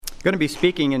going to be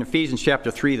speaking in Ephesians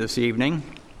chapter 3 this evening,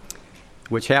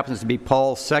 which happens to be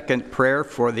Paul's second prayer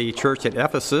for the church at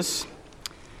Ephesus.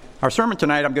 Our sermon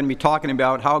tonight, I'm going to be talking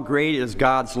about how great is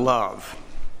God's love.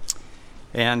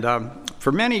 And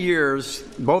for many years,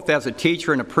 both as a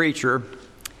teacher and a preacher,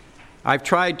 I've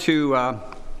tried to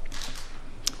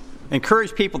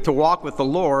encourage people to walk with the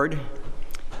Lord,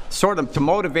 sort of to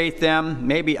motivate them,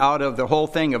 maybe out of the whole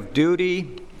thing of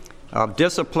duty, of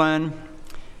discipline.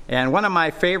 And one of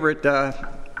my favorite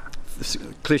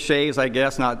cliches, I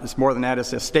guess, not it's more than that,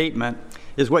 it's a statement,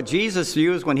 is what Jesus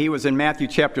used when he was in Matthew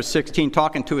chapter 16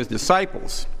 talking to his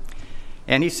disciples.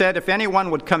 And he said, if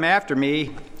anyone would come after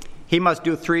me, he must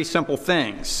do three simple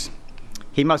things.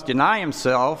 He must deny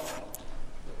himself,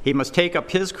 he must take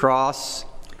up his cross,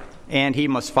 and he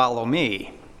must follow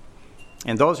me.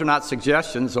 And those are not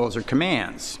suggestions, those are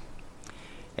commands.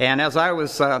 And as I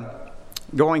was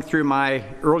going through my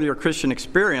earlier Christian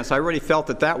experience, I really felt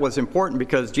that that was important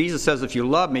because Jesus says, if you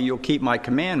love me, you'll keep my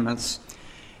commandments.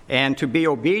 And to be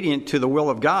obedient to the will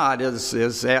of God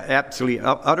is absolutely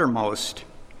uttermost.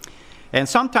 And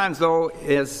sometimes, though,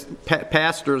 as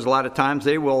pastors, a lot of times,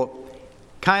 they will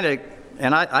kind of,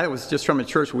 and I was just from a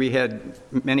church we had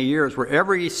many years where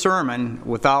every sermon,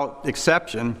 without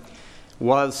exception,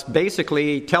 was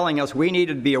basically telling us we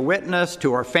needed to be a witness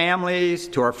to our families,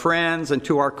 to our friends, and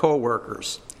to our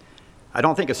co-workers. I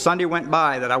don't think a Sunday went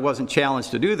by that I wasn't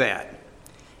challenged to do that.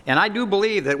 And I do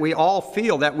believe that we all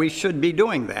feel that we should be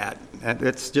doing that.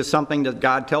 It's just something that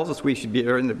God tells us we should be,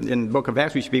 or in the book of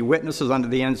Acts, we should be witnesses unto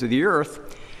the ends of the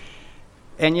earth.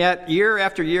 And yet, year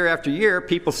after year after year,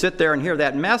 people sit there and hear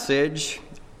that message,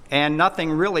 and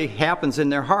nothing really happens in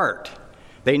their heart.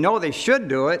 They know they should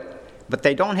do it, but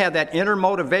they don't have that inner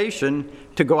motivation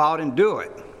to go out and do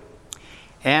it.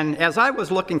 And as I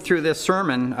was looking through this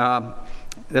sermon,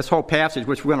 this whole passage,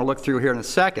 which we're going to look through here in a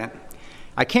second,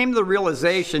 I came to the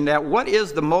realization that what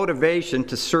is the motivation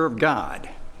to serve God?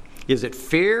 Is it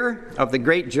fear of the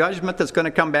great judgment that's going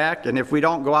to come back? And if we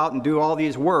don't go out and do all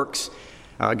these works,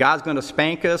 God's going to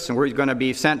spank us and we're going to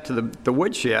be sent to the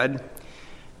woodshed?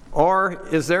 Or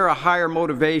is there a higher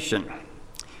motivation?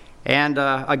 And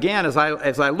again, as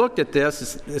I looked at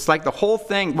this, it's like the whole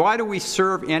thing, why do we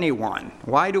serve anyone?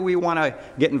 Why do we want to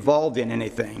get involved in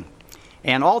anything?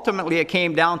 And ultimately it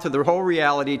came down to the whole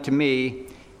reality to me,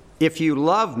 if you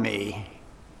love me,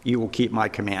 you will keep my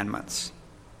commandments.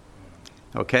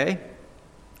 Okay?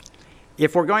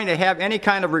 If we're going to have any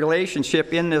kind of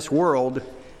relationship in this world,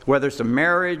 whether it's a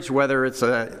marriage, whether it's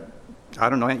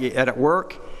at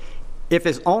work, if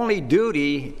it's only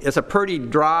duty, it's a pretty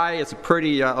dry, it's a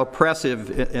pretty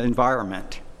oppressive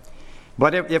environment.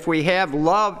 But if we have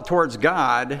love towards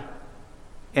God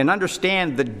and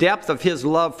understand the depth of His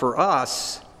love for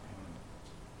us,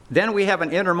 then we have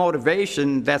an inner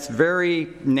motivation that's very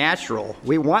natural.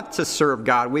 We want to serve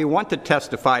God. We want to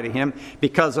testify to Him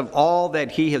because of all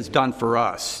that He has done for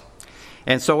us.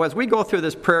 And so as we go through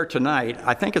this prayer tonight,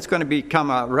 I think it's going to become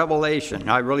a revelation.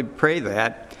 I really pray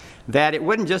that it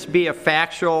wouldn't just be a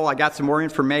factual, I got some more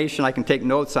information, I can take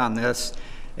notes on this.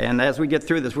 And as we get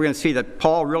through this, we're going to see that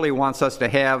Paul really wants us to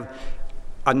have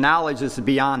a knowledge that's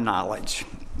beyond knowledge.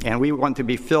 And we want to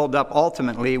be filled up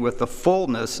ultimately with the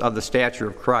fullness of the stature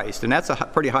of Christ. And that's a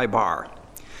pretty high bar.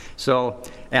 So,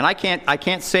 and I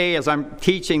can't say as I'm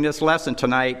teaching this lesson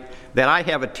tonight that I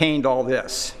have attained all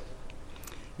this.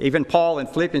 Even Paul in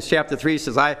Philippians chapter 3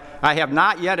 says, I have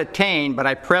not yet attained, but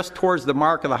I press towards the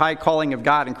mark of the high calling of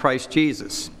God in Christ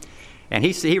Jesus. And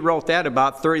he wrote that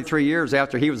about 33 years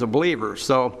after he was a believer.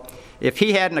 So if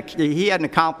he hadn't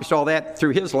accomplished all that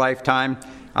through his lifetime,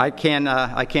 I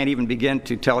can't even begin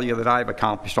to tell you that I've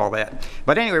accomplished all that.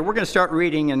 But anyway, we're going to start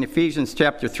reading in Ephesians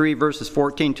chapter 3, verses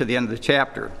 14 to the end of the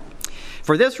chapter.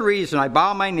 For this reason I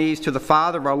bow my knees to the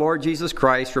Father of our Lord Jesus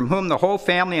Christ, from whom the whole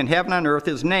family in heaven and earth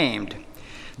is named,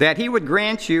 that He would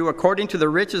grant you, according to the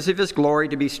riches of His glory,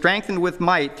 to be strengthened with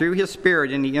might through His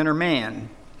Spirit in the inner man,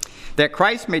 that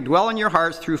Christ may dwell in your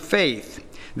hearts through faith,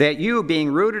 that you,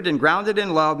 being rooted and grounded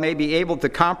in love, may be able to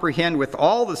comprehend with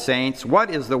all the saints what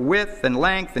is the width and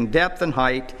length and depth and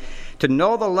height, to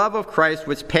know the love of Christ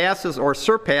which passes or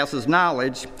surpasses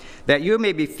knowledge, that you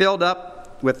may be filled up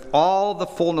with all the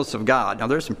fullness of God. Now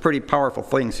there's some pretty powerful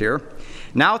things here.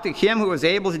 Now to Him who is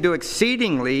able to do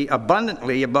exceedingly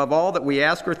abundantly above all that we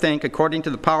ask or think, according to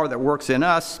the power that works in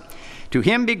us, to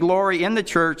Him be glory in the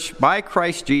church by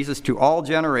Christ Jesus to all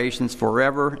generations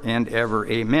forever and ever.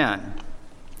 Amen.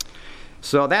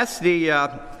 So that's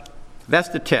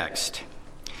the text.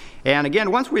 And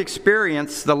again, once we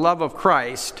experience the love of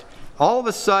Christ, all of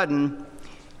a sudden,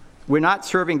 we have a We're not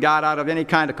serving God out of any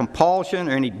kind of compulsion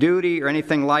or any duty or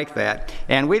anything like that.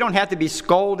 And we don't have to be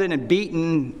scolded and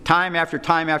beaten time after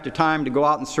time after time to go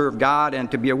out and serve God and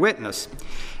to be a witness.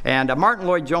 And Martin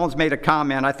Lloyd-Jones made a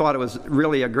comment. I thought it was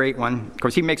really a great one. Of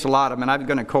course, he makes a lot of them, and I'm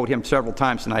going to quote him several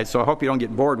times tonight, so I hope you don't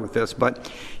get bored with this.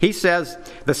 But he says,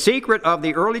 "The secret of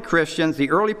the early Christians,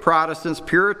 the early Protestants,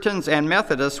 Puritans, and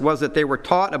Methodists was that they were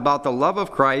taught about the love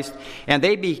of Christ, and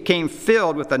they became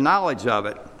filled with the knowledge of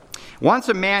it. Once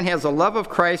a man has a love of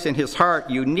Christ in his heart,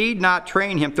 you need not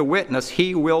train him to witness.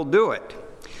 He will do it.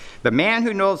 The man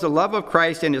who knows the love of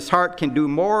Christ in his heart can do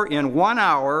more in 1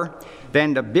 hour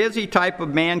than the busy type of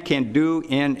man can do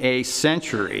in a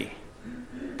century."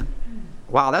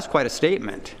 Wow, that's quite a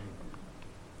statement.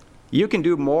 You can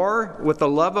do more with the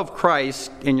love of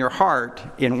Christ in your heart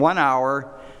in 1 hour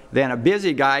than a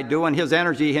busy guy doing his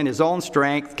energy in his own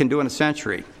strength can do in a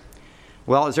century.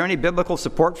 Well, is there any biblical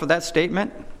support for that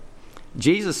statement?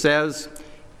 Jesus says,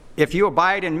 if you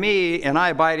abide in me and I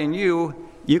abide in you,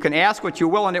 you can ask what you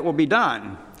will and it will be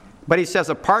done. But he says,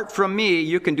 apart from me,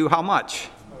 you can do how much?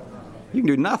 You can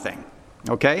do nothing.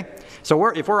 Okay? So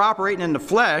if we're operating in the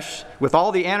flesh with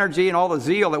all the energy and all the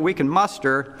zeal that we can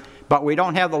muster, but we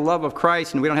don't have the love of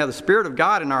Christ and we don't have the Spirit of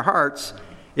God in our hearts,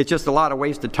 it's just a lot of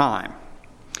wasted time.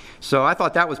 So I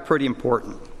thought that was pretty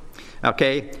important.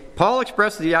 Okay, Paul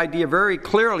expresses the idea very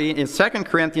clearly in 2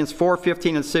 Corinthians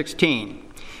 4:15 and 16.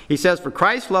 He says, "For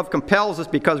Christ's love compels us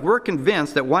because we're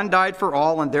convinced that one died for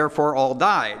all and therefore all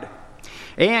died.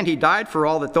 And he died for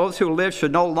all, that those who live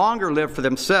should no longer live for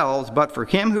themselves, but for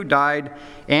him who died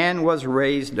and was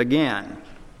raised again."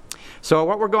 So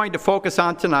what we're going to focus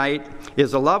on tonight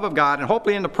is the love of God, and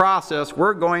hopefully in the process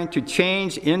we're going to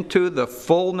change into the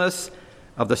fullness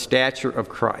of the stature of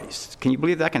Christ. Can you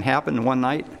believe that can happen in one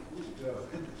night?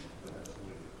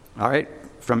 All right,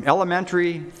 from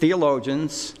elementary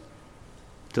theologians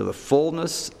to the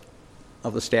fullness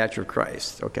of the stature of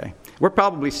Christ. Okay, we're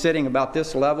probably sitting about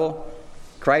this level.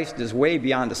 Christ is way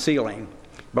beyond the ceiling,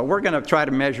 but we're going to try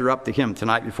to measure up to him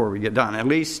tonight before we get done, at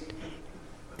least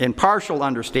in partial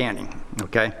understanding.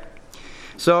 Okay,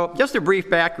 so just a brief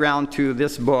background to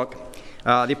this book.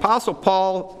 The Apostle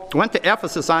Paul went to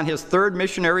Ephesus on his third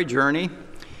missionary journey.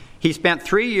 He spent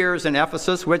 3 years in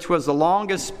Ephesus, which was the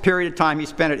longest period of time he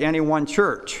spent at any one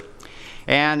church.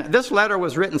 And this letter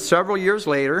was written several years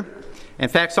later. In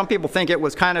fact, some people think it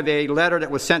was kind of a letter that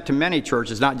was sent to many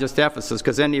churches, not just Ephesus,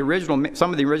 because in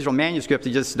some of the original manuscripts,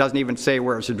 it just doesn't even say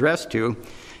where it's addressed to.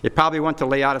 It probably went to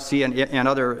Laodicea and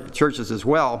other churches as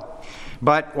well.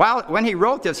 But when he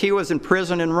wrote this, he was in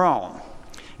prison in Rome.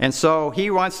 And so he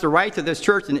wants to write to this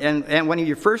church, and when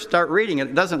you first start reading it,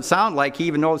 it doesn't sound like he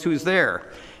even knows who's there.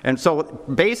 And so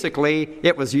basically,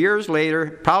 it was years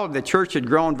later, probably the church had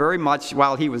grown very much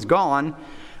while he was gone.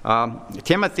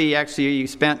 Timothy actually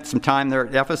spent some time there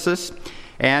at Ephesus.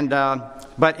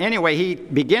 But anyway, he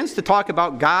begins to talk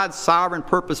about God's sovereign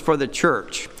purpose for the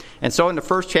church. And so in the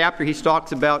first chapter, he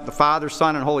talks about the Father,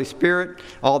 Son, and Holy Spirit,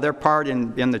 all their part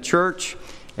in the church.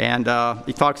 And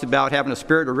he talks about having a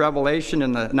spirit of revelation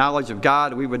and the knowledge of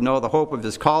God. We would know the hope of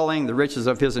his calling, the riches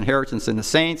of his inheritance in the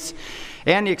saints,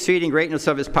 and the exceeding greatness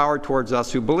of his power towards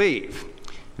us who believe.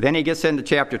 Then he gets into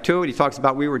chapter 2, and he talks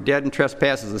about we were dead in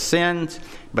trespasses of sins,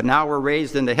 but now we're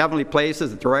raised into heavenly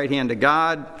places at the right hand of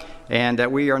God, and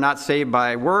that we are not saved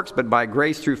by works, but by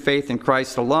grace through faith in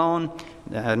Christ alone,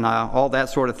 and all that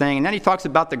sort of thing. And then he talks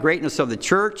about the greatness of the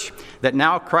church, that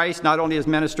now Christ not only is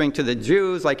ministering to the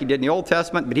Jews like he did in the Old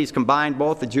Testament, but he's combined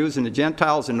both the Jews and the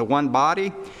Gentiles into one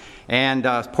body, and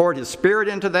poured his Spirit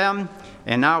into them,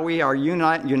 and now we are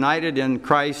united in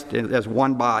Christ as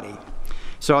one body.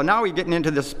 So now we're getting into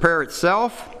this prayer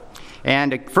itself.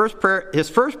 And his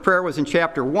first prayer was in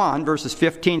chapter 1, verses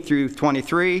 15 through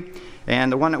 23.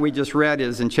 And the one that we just read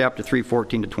is in chapter 3,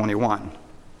 14 to 21.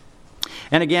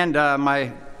 And again,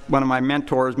 one of my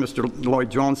mentors, Mr.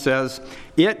 Lloyd-Jones, says,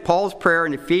 Paul's prayer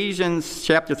in Ephesians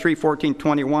chapter 3, 14,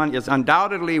 21, is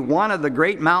undoubtedly one of the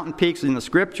great mountain peaks in the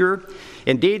Scripture.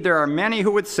 Indeed, there are many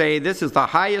who would say this is the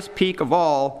highest peak of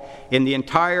all in the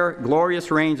entire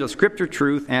glorious range of Scripture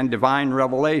truth and divine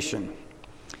revelation.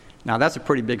 Now, that's a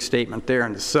pretty big statement there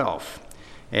in itself.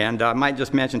 And I might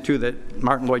just mention, too, that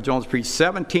Martin Lloyd-Jones preached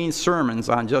 17 sermons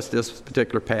on just this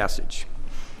particular passage.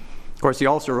 Of course, he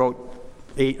also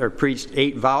preached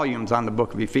 8 volumes on the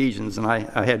book of Ephesians, and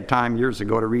I had time years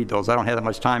ago to read those. I don't have that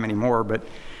much time anymore, but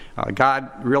God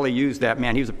really used that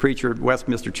man. He was a preacher at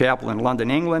Westminster Chapel in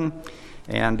London, England,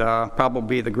 and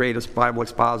probably the greatest Bible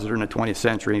expositor in the 20th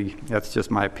century. That's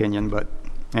just my opinion, but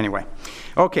anyway.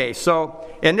 Okay, so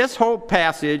in this whole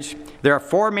passage, there are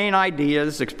 4 main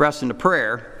ideas expressed in the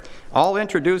prayer, all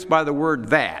introduced by the word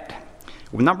that.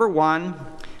 Number 1,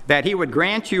 that he would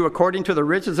grant you according to the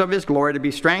riches of his glory to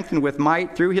be strengthened with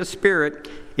might through his Spirit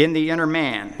in the inner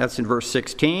man. That's in verse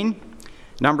 16.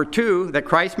 Number 2, that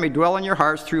Christ may dwell in your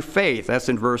hearts through faith. That's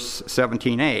in verse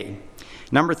 17a.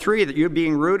 Number 3, that you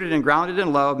being rooted and grounded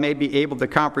in love may be able to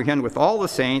comprehend with all the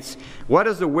saints what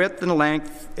is the width and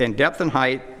length and depth and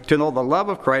height, to know the love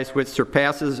of Christ which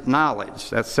surpasses knowledge.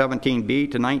 That's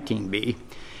 17b to 19b.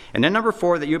 And then number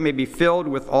 4, that you may be filled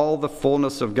with all the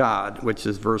fullness of God, which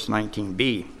is verse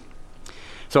 19b.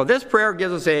 So this prayer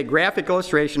gives us a graphic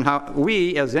illustration how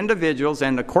we as individuals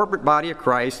and the corporate body of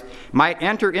Christ might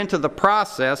enter into the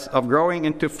process of growing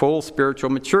into full spiritual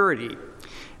maturity,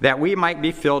 that we might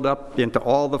be filled up into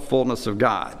all the fullness of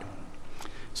God.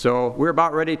 So we're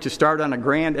about ready to start on a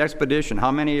grand expedition.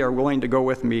 How many are willing to go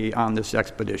with me on this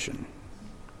expedition?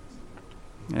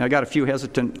 I got a few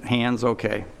hesitant hands,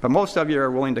 okay. But most of you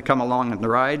are willing to come along on the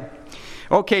ride.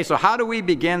 Okay, so how do we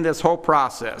begin this whole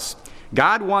process?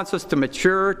 God wants us to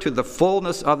mature to the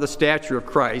fullness of the stature of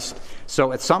Christ,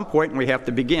 so at some point we have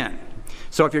to begin.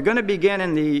 So if you're going to begin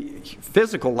in the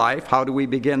physical life, how do we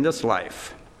begin this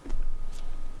life?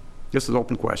 This is an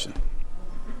open question.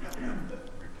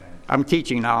 I'm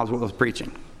teaching now as well as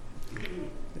preaching.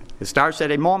 It starts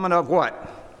at a moment of what?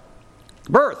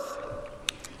 Birth.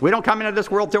 We don't come into this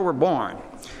world till we're born.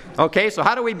 Okay, so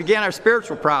how do we begin our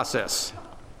spiritual process?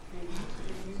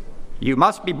 You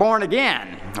must be born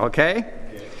again, okay?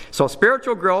 So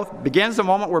spiritual growth begins the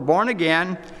moment we're born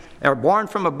again, or born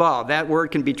from above. That word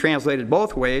can be translated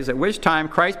both ways, at which time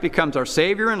Christ becomes our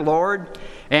Savior and Lord,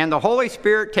 and the Holy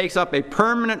Spirit takes up a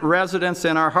permanent residence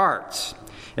in our hearts.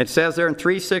 It says there in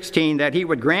 3:16 that he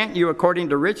would grant you according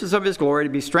to riches of his glory to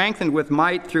be strengthened with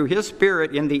might through his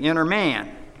Spirit in the inner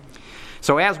man.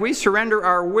 So as we surrender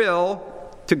our will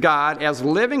to God as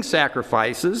living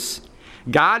sacrifices,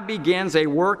 God begins a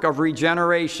work of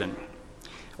regeneration.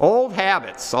 Old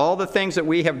habits, all the things that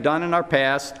we have done in our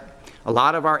past, a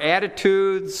lot of our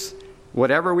attitudes,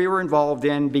 whatever we were involved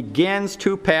in, begins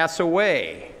to pass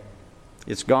away.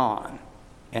 It's gone.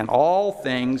 And all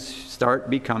things start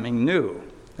becoming new.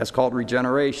 That's called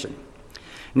regeneration.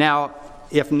 Now,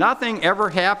 if nothing ever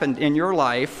happened in your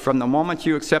life from the moment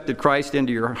you accepted Christ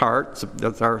into your heart,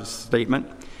 that's our statement,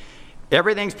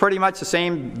 everything's pretty much the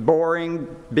same, boring,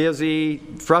 busy,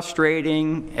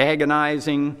 frustrating,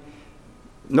 agonizing,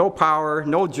 no power,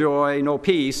 no joy, no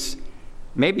peace.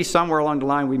 Maybe somewhere along the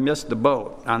line we missed the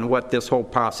boat on what this whole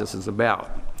process is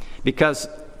about. Because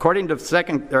according to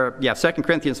 2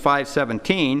 Corinthians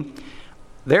 5:17,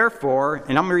 therefore,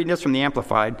 and I'm reading this from the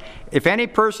Amplified, if any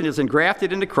person is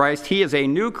engrafted into Christ, he is a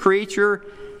new creature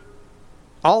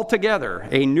altogether,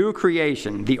 a new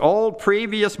creation. The old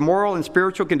previous moral and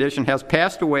spiritual condition has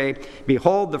passed away.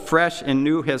 Behold, the fresh and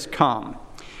new has come.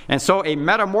 And so a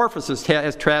metamorphosis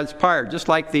has transpired. Just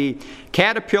like the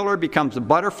caterpillar becomes a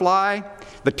butterfly,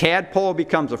 the tadpole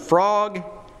becomes a frog,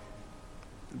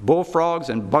 bullfrogs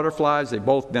and butterflies, they've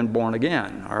both been born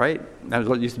again, all right?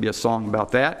 There used to be a song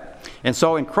about that. And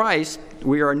so in Christ,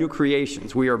 we are new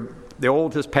creations. The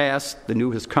old has passed, the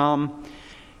new has come,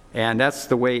 and that's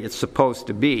the way it's supposed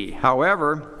to be.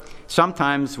 However,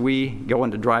 sometimes we go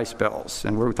into dry spells,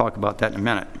 and we'll talk about that in a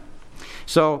minute.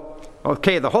 So,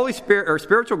 okay, the Holy Spirit, or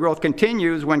spiritual growth,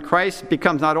 continues when Christ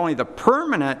becomes not only the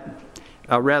permanent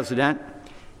resident,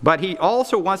 but he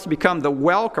also wants to become the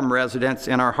welcome residence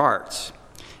in our hearts.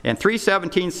 And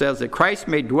 3:17 says that Christ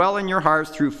may dwell in your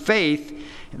hearts through faith,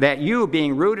 that you,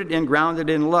 being rooted and grounded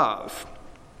in love.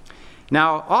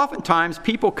 Now, oftentimes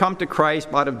people come to Christ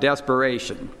out of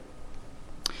desperation.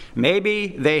 Maybe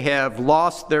they have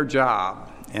lost their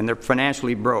job and they're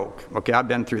financially broke. Okay, I've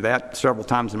been through that several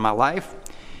times in my life.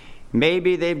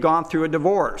 Maybe they've gone through a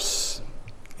divorce.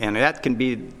 And that can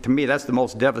be, to me, that's the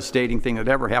most devastating thing that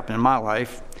ever happened in my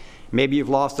life. Maybe you've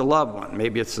lost a loved one.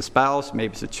 Maybe it's a spouse,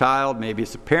 maybe it's a child, maybe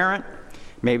it's a parent,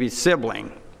 maybe it's a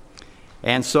sibling.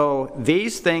 And so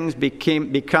these things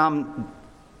become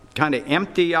kind of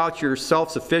empty out your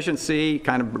self-sufficiency,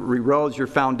 kind of erodes your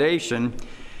foundation.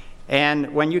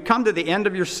 And when you come to the end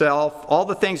of yourself, all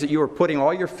the things that you were putting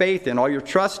all your faith in, all your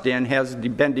trust in, has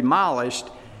been demolished,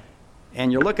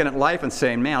 and you're looking at life and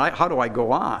saying, man, how do I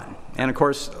go on? And of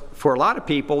course, for a lot of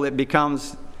people, it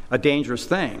becomes a dangerous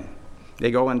thing.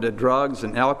 They go into drugs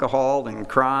and alcohol and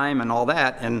crime and all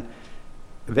that, and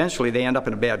eventually they end up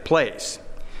in a bad place.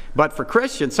 But for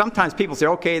Christians, sometimes people say,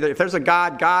 okay, if there's a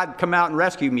God, God, come out and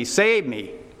rescue me, save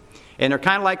me. And they're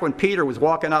kind of like when Peter was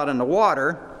walking out in the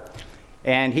water,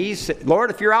 and he said, Lord,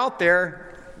 if you're out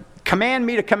there, command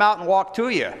me to come out and walk to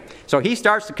you. So he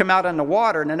starts to come out on the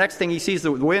water, and the next thing he sees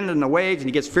the wind and the waves, and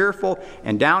he gets fearful,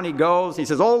 and down he goes. He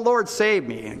says, oh, Lord, save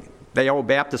me. And the old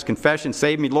Baptist confession,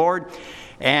 "Save me, Lord."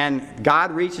 And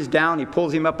God reaches down, he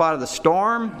pulls him up out of the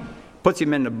storm, puts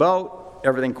him in the boat,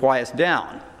 everything quiets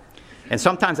down. And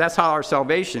sometimes that's how our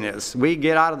salvation is. We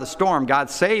get out of the storm,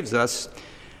 God saves us,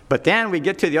 but then we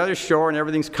get to the other shore and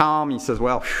everything's calm. And he says,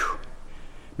 well, whew,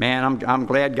 man, I'm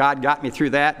glad God got me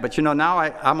through that, but now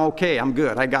I'm okay, I'm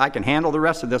good. I can handle the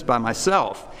rest of this by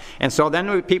myself. And so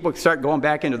then people start going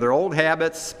back into their old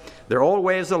habits, their old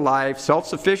ways of life,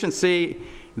 self-sufficiency.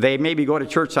 They maybe go to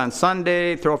church on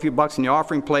Sunday, throw a few bucks in the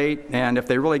offering plate, and if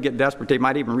they really get desperate, they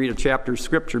might even read a chapter of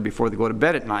Scripture before they go to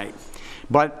bed at night.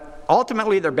 But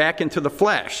ultimately, they're back into the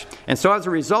flesh. And so as a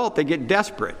result, they get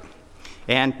desperate.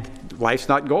 And life's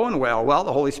not going well. Well,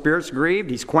 the Holy Spirit's grieved,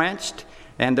 he's quenched,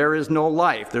 and there is no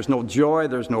life. There's no joy,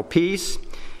 there's no peace.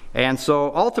 And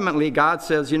so ultimately, God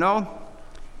says,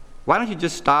 why don't you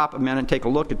just stop a minute and take a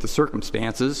look at the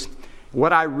circumstances?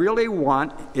 What I really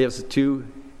want is to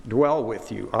dwell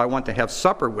with you. I want to have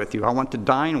supper with you. I want to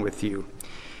dine with you.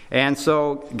 And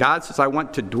so God says, I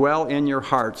want to dwell in your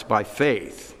hearts by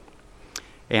faith.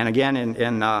 And again,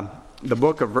 in the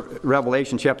book of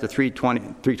Revelation, chapter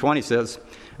 3:20 says,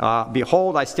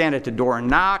 behold, I stand at the door and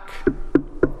knock.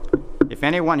 If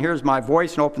anyone hears my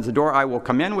voice and opens the door, I will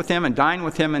come in with him and dine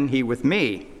with him and he with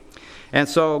me. And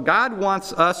so God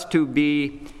wants us to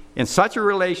be in such a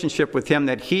relationship with him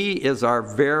that he is our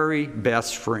very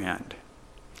best friend.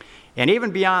 And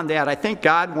even beyond that, I think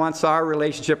God wants our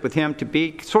relationship with him to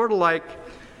be sort of like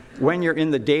when you're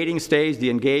in the dating stage, the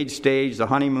engaged stage, the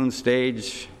honeymoon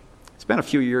stage. It's been a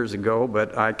few years ago,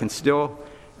 but I can still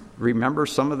remember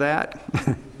some of that.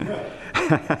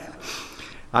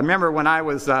 I remember when I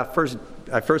was I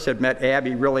first had met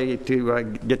Abby really to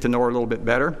get to know her a little bit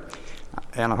better.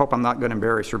 And I hope I'm not going to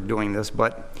embarrass her doing this,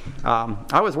 but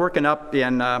I was working up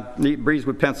in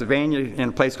Breezewood, Pennsylvania in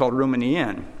a place called Room in the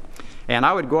Inn. And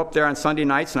I would go up there on Sunday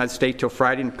nights, and I'd stay till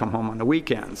Friday and come home on the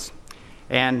weekends.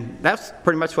 And that's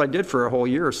pretty much what I did for a whole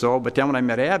year or so. But then when I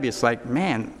met Abby, it's like,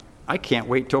 man, I can't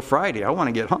wait till Friday. I want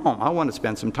to get home. I want to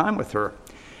spend some time with her.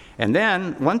 And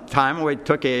then one time we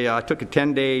took a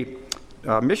 10-day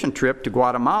mission trip to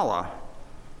Guatemala.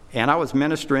 And I was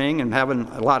ministering and having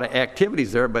a lot of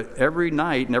activities there. But every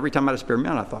night and every time I had a spare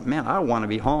minute, I thought, man, I want to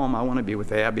be home. I want to be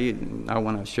with Abby. And I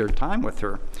want to share time with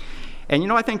her. And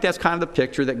I think that's kind of the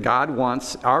picture that God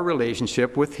wants our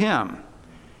relationship with him.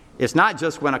 It's not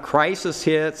just when a crisis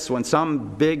hits, when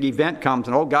some big event comes,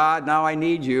 and, oh, God, now I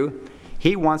need you.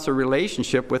 He wants a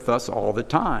relationship with us all the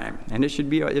time. And it should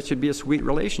be a sweet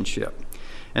relationship.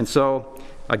 And so,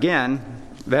 again,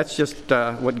 that's just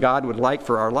what God would like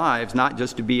for our lives, not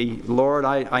just to be, Lord,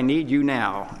 I need you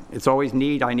now. It's always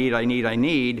need, I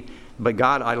need. But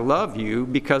God, I love you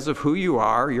because of who you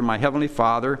are. You're my Heavenly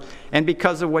Father, and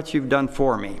because of what you've done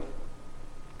for me.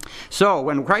 So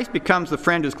when Christ becomes the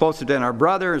friend who's closer than our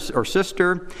brother or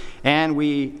sister, and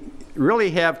we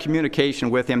really have communication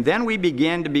with him, then we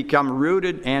begin to become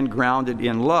rooted and grounded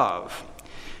in love.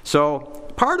 So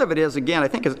part of it is, again, I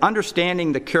think, is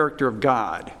understanding the character of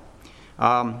God.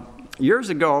 Years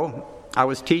ago, I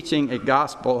was teaching a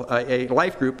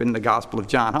life group in the Gospel of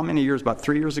John. How many years? About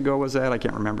 3 years ago was that? I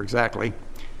can't remember exactly.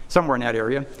 Somewhere in that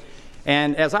area.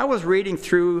 And as I was reading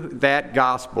through that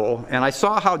gospel, and I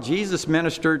saw how Jesus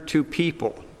ministered to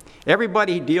people.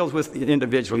 Everybody he deals with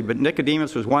individually, but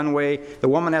Nicodemus was one way. The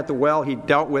woman at the well he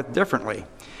dealt with differently.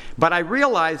 But I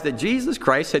realized that Jesus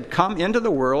Christ had come into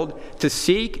the world to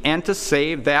seek and to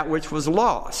save that which was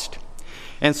lost.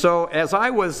 And so as I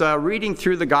was reading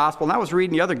through the gospel, and I was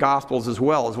reading the other gospels as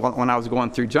well as when I was going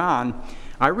through John,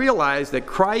 I realized that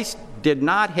Christ did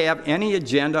not have any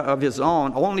agenda of his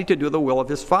own, only to do the will of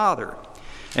his Father.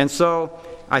 And so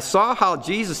I saw how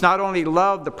Jesus not only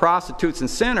loved the prostitutes and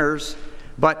sinners,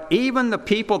 but even the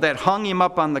people that hung him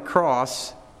up on the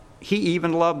cross, he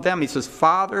even loved them. He says,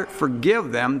 Father,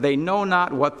 forgive them. They know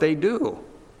not what they do.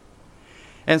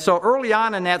 And so early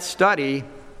on in that study,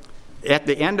 at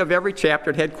the end of every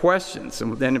chapter, it had questions.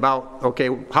 And then about, okay,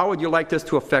 how would you like this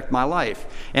to affect my life?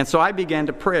 And so I began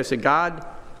to pray. I said, God,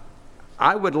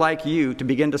 I would like you to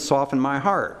begin to soften my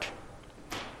heart.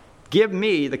 Give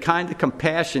me the kind of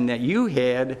compassion that you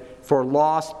had for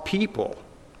lost people.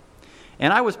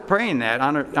 And I was praying that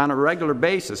on a regular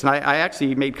basis. And I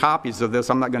actually made copies of this.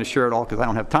 I'm not going to share it all because I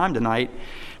don't have time tonight.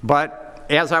 But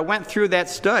as I went through that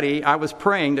study, I was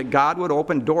praying that God would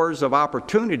open doors of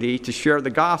opportunity to share the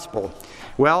gospel.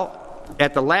 Well,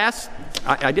 at the last,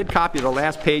 I did copy the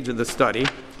last page of the study.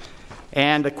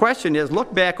 And the question is,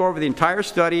 look back over the entire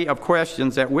study of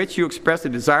questions at which you expressed a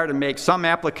desire to make some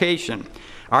application.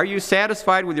 Are you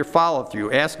satisfied with your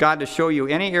follow-through? Ask God to show you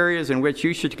any areas in which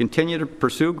you should continue to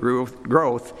pursue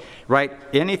growth. Write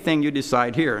anything you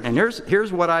decide here. And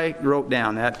here's what I wrote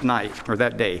down that night, or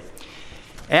that day.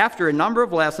 After a number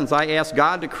of lessons, I asked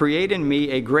God to create in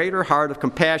me a greater heart of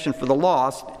compassion for the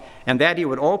lost, and that He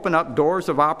would open up doors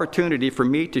of opportunity for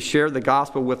me to share the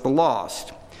gospel with the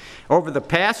lost. Over the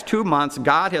past 2 months,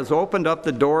 God has opened up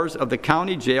the doors of the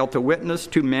county jail to witness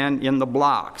to men in the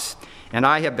blocks. And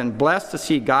I have been blessed to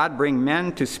see God bring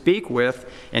men to speak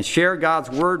with and share God's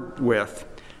word with.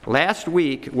 Last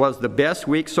week was the best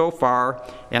week so far,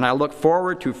 and I look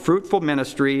forward to fruitful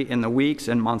ministry in the weeks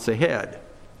and months ahead.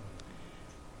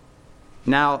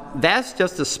 Now, that's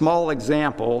just a small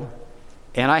example,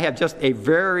 and I have just a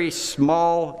very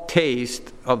small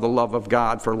taste of the love of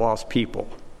God for lost people.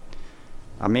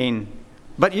 I mean,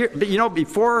 but you know,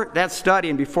 before that study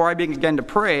and before I began to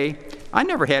pray, I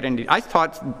never had any. I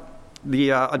taught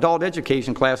the adult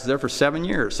education classes there for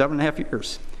 7.5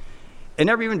 years. It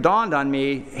never even dawned on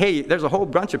me, hey, there's a whole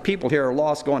bunch of people here who are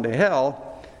lost going to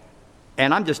hell,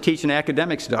 and I'm just teaching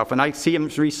academic stuff, and I see them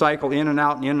recycle in and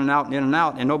out and in and out and in and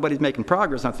out, and nobody's making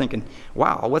progress. I'm thinking,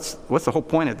 wow, what's the whole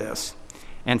point of this?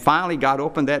 And finally, God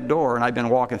opened that door, and I've been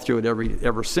walking through it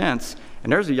ever since.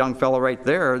 And there's a young fellow right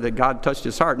there that God touched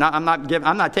his heart. Now, I'm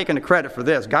not taking the credit for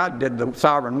this. God did the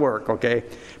sovereign work, okay?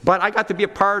 But I got to be a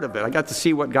part of it. I got to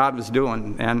see what God was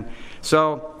doing. And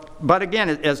so, but again,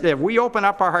 if we open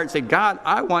up our heart and say, God,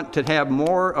 I want to have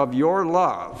more of your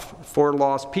love for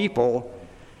lost people,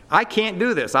 I can't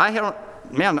do this.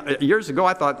 Years ago,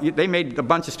 I thought they made a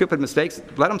bunch of stupid mistakes.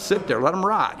 Let them sit there. Let them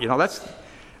rot. You know,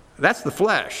 that's the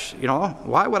flesh. You know,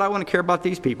 why would I want to care about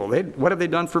these people? What have they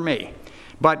done for me?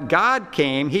 But God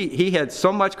came. He had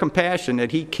so much compassion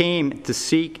that He came to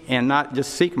seek, and not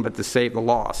just seek them, but to save the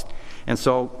lost. And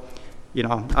so, you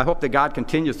know, I hope that God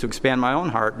continues to expand my own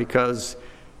heart, because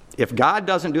if God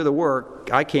doesn't do the work,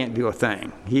 I can't do a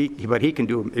thing. But He can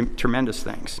do tremendous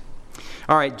things.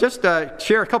 All right, just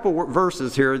share a couple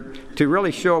verses here to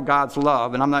really show God's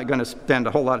love, and I'm not going to spend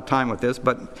a whole lot of time with this,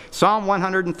 but Psalm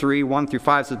 103,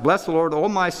 1-5 says, Bless the Lord, O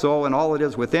my soul, and all that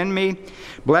is within me.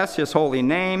 Bless His holy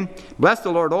name. Bless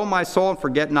the Lord, O my soul, and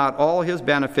forget not all His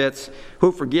benefits,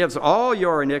 who forgives all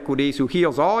your iniquities, who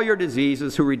heals all your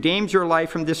diseases, who redeems your life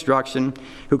from destruction,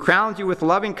 who crowns you with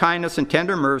loving kindness and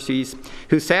tender mercies,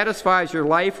 who satisfies your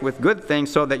life with good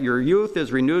things so that your youth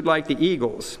is renewed like the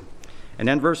eagles. And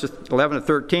then verses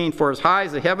 11-13, For as high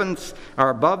as the heavens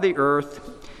are above the earth,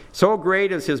 so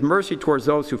great is His mercy towards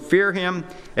those who fear Him.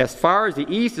 As far as the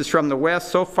east is from the west,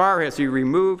 so far has He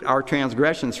removed our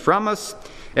transgressions from us.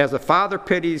 As a father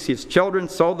pities his children,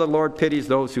 so the Lord pities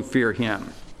those who fear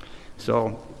Him.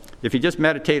 So if you just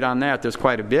meditate on that, there's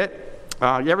quite a bit.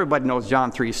 Everybody knows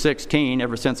John 3:16.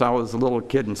 Ever since I was a little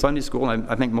kid in Sunday school, and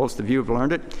I think most of you have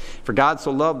learned it. For God so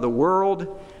loved the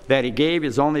world that He gave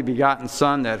His only begotten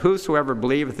Son, that whosoever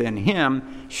believeth in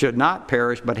Him should not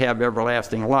perish, but have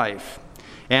everlasting life.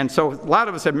 And so a lot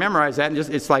of us have memorized that, and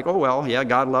it's like, oh, well, yeah,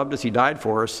 God loved us, He died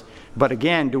for us. But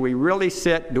again, do we really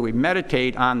do we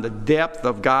meditate on the depth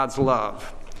of God's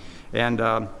love? And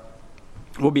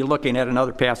we'll be looking at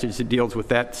another passage that deals with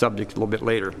that subject a little bit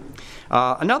later.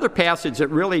 Another passage that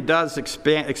really does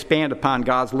expand upon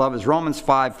God's love is Romans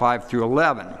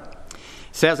 5:5-11.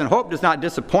 It says, And hope does not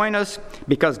disappoint us,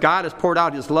 because God has poured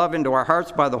out His love into our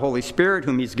hearts by the Holy Spirit,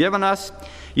 whom He's given us.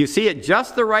 You see, at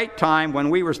just the right time, when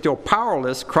we were still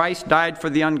powerless, Christ died for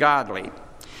the ungodly.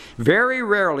 Very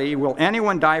rarely will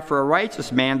anyone die for a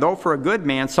righteous man, though for a good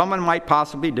man someone might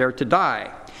possibly dare to die.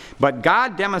 But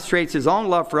God demonstrates His own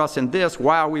love for us in this: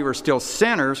 while we were still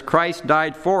sinners, Christ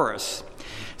died for us.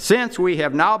 Since we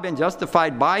have now been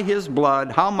justified by His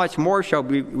blood, how much more shall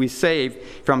we be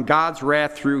saved from God's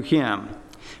wrath through Him?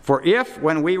 For if,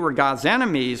 when we were God's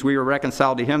enemies, we were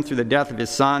reconciled to Him through the death of His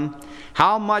Son,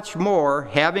 how much more,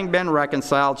 having been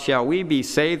reconciled, shall we be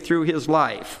saved through His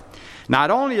life? Not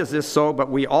only is this so,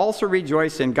 but we also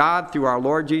rejoice in God through our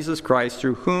Lord Jesus Christ,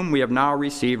 through whom we have now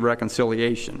received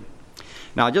reconciliation.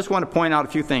 Now, I just want to point out a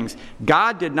few things.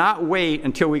 God did not wait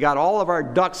until we got all of our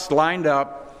ducks lined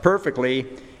up perfectly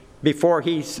before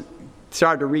He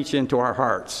started to reach into our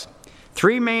hearts.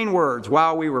 3 main words: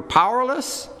 while we were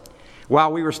powerless,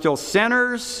 while we were still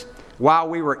sinners, while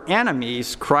we were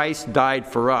enemies, Christ died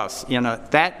for us. In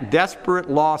that desperate,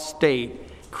 lost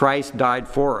state, Christ died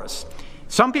for us.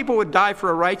 Some people would die for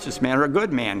a righteous man or a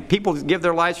good man. People give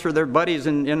their lives for their buddies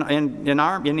in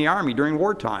the army during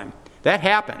wartime. That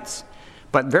happens.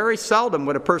 But very seldom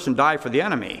would a person die for the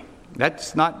enemy.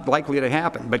 That's not likely to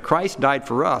happen. But Christ died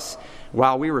for us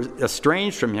while we were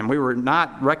estranged from Him. We were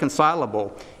not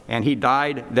reconcilable, and He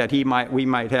died that we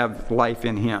might have life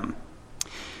in Him.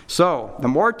 So, the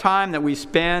more time that we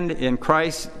spend in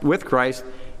Christ, with Christ,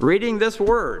 reading this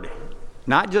Word,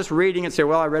 not just reading and say,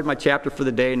 well, I read my chapter for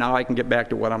the day, now I can get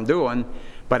back to what I'm doing,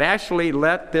 but actually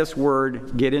let this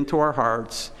Word get into our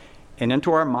hearts and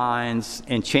into our minds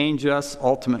and change us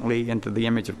ultimately into the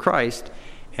image of Christ,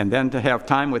 and then to have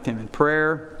time with Him in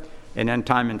prayer, and then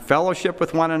time in fellowship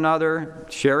with one another,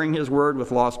 sharing His Word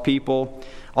with lost people.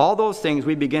 All those things,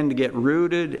 we begin to get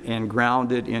rooted and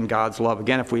grounded in God's love.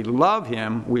 Again, if we love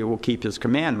Him, we will keep His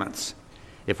commandments.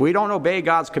 If we don't obey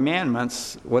God's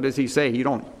commandments, what does He say?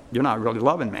 You're not really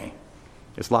loving me.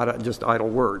 It's a lot of just idle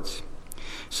words.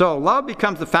 So love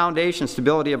becomes the foundation and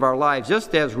stability of our lives.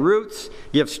 Just as roots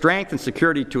give strength and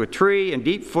security to a tree, and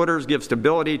deep footers give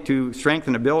stability to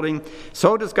strengthen a building,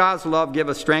 so does God's love give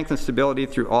us strength and stability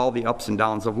through all the ups and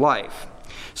downs of life.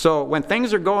 So when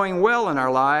things are going well in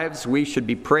our lives, we should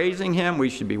be praising Him, we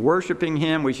should be worshiping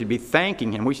Him, we should be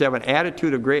thanking Him, we should have an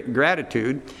attitude of great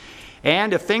gratitude.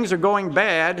 And if things are going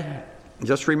bad,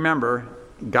 just remember,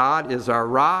 God is our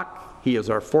rock, He is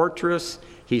our fortress,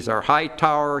 He's our high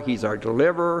tower, He's our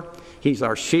deliverer, He's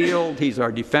our shield, He's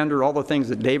our defender, all the things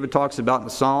that David talks about in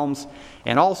the Psalms.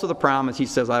 And also the promise, he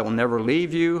says, I will never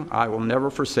leave you, I will never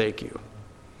forsake you.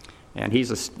 And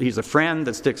he's a friend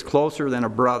that sticks closer than a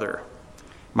brother.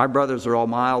 My brothers are all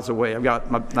miles away. I've got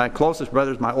my closest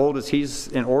brother, my oldest, he's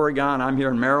in Oregon, I'm here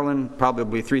in Maryland,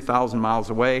 probably 3,000 miles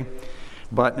away.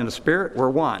 But in the spirit, we're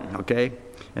one, okay?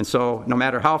 And so no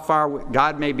matter how far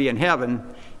God may be in heaven,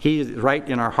 He is right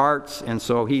in our hearts, and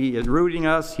so He is rooting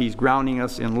us, He's grounding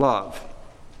us in love.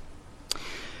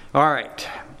 All right,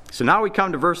 so now we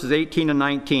come to verses 18 and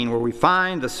 19, where we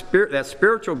find that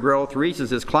spiritual growth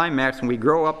reaches its climax when we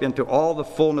grow up into all the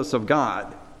fullness of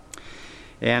God.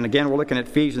 And again, we're looking at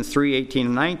Ephesians 3, 18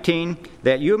 and 19,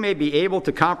 that you may be able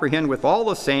to comprehend with all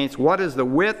the saints what is the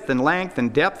width and length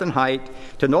and depth and height,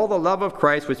 to know the love of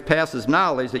Christ which passes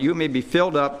knowledge, that you may be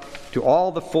filled up to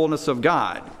all the fullness of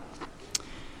God.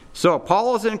 So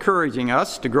Paul is encouraging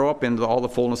us to grow up into all the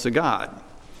fullness of God.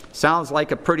 Sounds like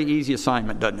a pretty easy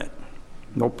assignment, doesn't it?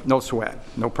 No sweat,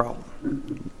 no problem.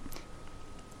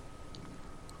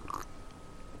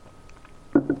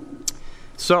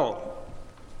 So,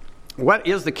 what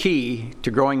is the key to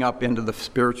growing up into the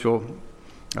spiritual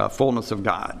fullness of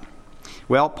God?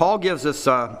 Well, Paul gives us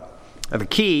a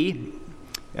key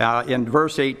in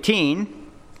verse 18.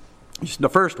 The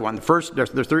first one.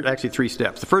 There's actually three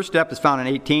steps. The first step is found in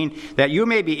 18, that you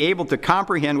may be able to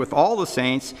comprehend with all the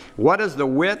saints what is the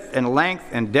width and length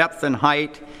and depth and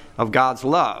height of God's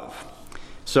love.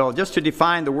 So just to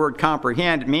define the word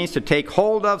comprehend, it means to take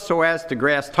hold of so as to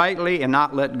grasp tightly and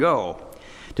not let go.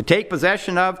 To take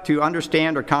possession of, to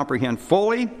understand or comprehend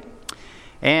fully.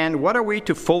 And what are we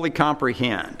to fully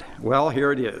comprehend? Well,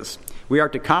 here it is. We are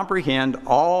to comprehend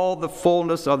all the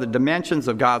fullness of the dimensions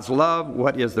of God's love.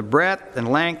 What is the breadth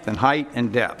and length and height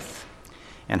and depth?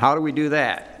 And how do we do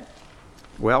that?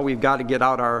 Well, we've got to get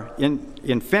out our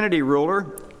infinity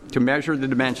ruler to measure the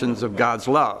dimensions of God's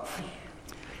love.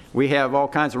 We have all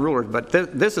kinds of rulers, but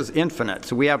this is infinite,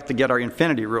 so we have to get our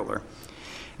infinity ruler.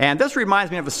 And this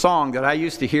reminds me of a song that I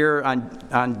used to hear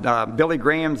on Billy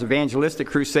Graham's evangelistic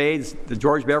crusades.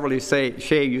 George Beverly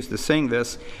Shea used to sing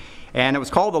this. And it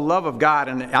was called The Love of God.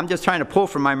 And I'm just trying to pull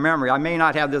from my memory. I may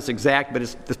not have this exact, but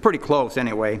it's pretty close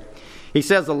anyway. He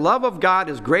says, the love of God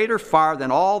is greater far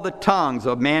than all the tongues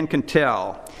of man can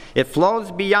tell. It flows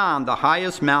beyond the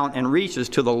highest mount and reaches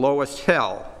to the lowest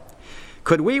hell.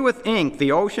 Could we with ink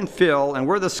the ocean fill, and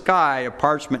were the sky of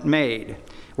parchment made,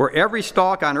 were every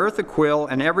stalk on earth a quill,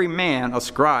 and every man a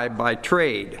scribe by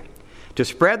trade, to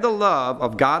spread the love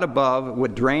of God above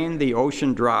would drain the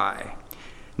ocean dry.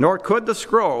 Nor could the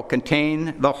scroll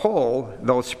contain the whole,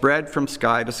 though spread from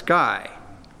sky to sky.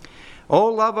 O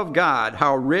love of God,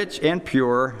 how rich and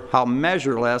pure, how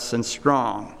measureless and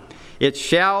strong. It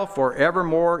shall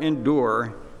forevermore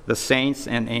endure, the saints'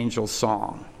 and angels'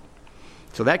 song.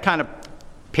 So that kind of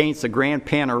paints a grand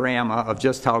panorama of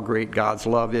just how great God's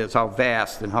love is, how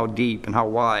vast and how deep and how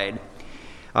wide.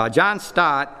 John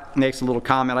Stott makes a little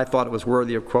comment I thought it was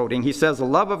worthy of quoting. He says, the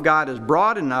love of God is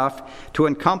broad enough to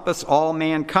encompass all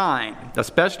mankind,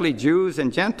 especially Jews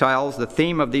and Gentiles, the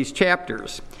theme of these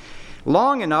chapters.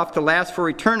 Long enough to last for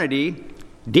eternity,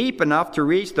 deep enough to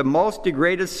reach the most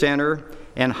degraded sinner,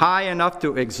 and high enough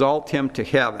to exalt him to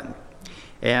heaven.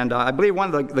 And I believe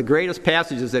one of the greatest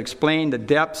passages that explain the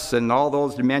depths and all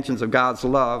those dimensions of God's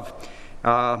love,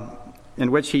 in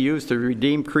which he used to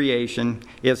redeem creation,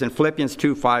 is in Philippians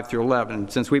 2, 5 through 11.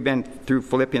 Since we've been through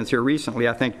Philippians here recently,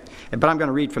 I think, but I'm going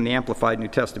to read from the Amplified New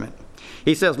Testament.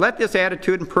 He says, let this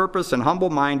attitude and purpose and humble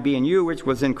mind be in you, which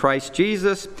was in Christ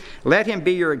Jesus. Let him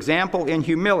be your example in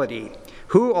humility,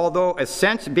 who, although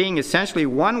being essentially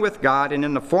one with God and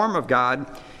in the form of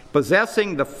God,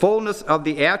 possessing the fullness of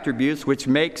the attributes which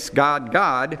makes God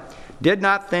God, did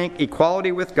not think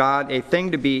equality with God a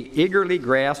thing to be eagerly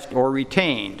grasped or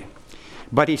retained.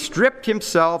 But he stripped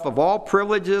himself of all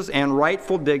privileges and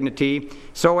rightful dignity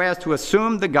so as to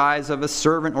assume the guise of a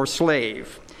servant or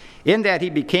slave, in that he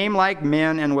became like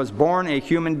men and was born a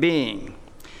human being.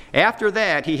 After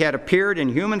he had appeared in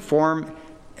human form,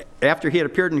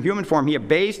 he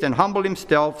abased and humbled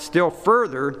himself still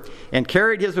further and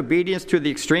carried his obedience to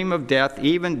the extreme of death,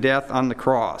 even death on the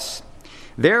cross.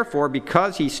 Therefore,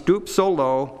 because he stooped so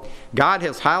low, God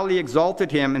has highly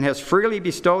exalted him and has freely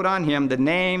bestowed on him the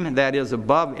name that is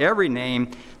above every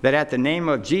name, that at the name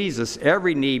of Jesus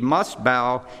every knee must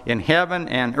bow in heaven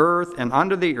and earth and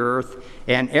under the earth,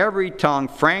 and every tongue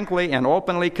frankly and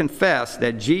openly confess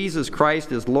that Jesus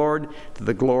Christ is Lord, to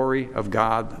the glory of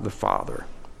God the Father.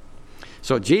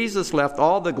 So Jesus left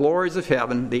all the glories of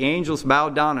heaven. The angels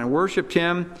bowed down and worshiped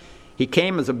him. He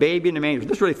came as a baby in a manger.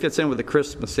 This really fits in with the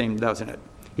Christmas theme, doesn't it?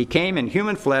 He came in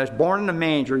human flesh, born in a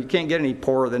manger. You can't get any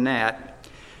poorer than that.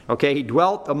 Okay, he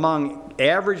dwelt among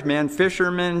average men,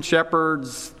 fishermen,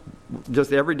 shepherds,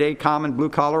 just everyday common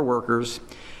blue-collar workers.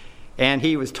 And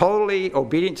he was totally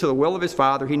obedient to the will of his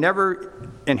Father. He never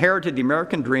inherited the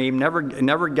American dream, never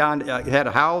had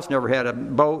a house, never had a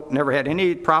boat, never had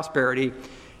any prosperity,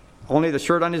 only the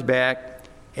shirt on his back.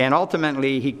 And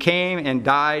ultimately, he came and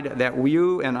died that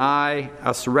you and I,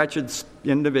 us wretched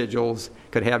individuals,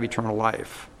 could have eternal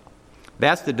life.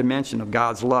 That's the dimension of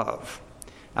God's love.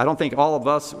 I don't think all of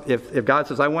us, if God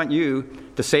says, I want you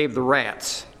to save the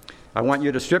rats, I want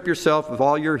you to strip yourself of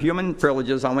all your human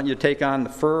privileges, I want you to take on the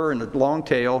fur and the long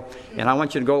tail, and I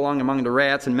want you to go along among the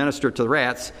rats and minister to the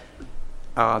rats,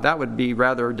 that would be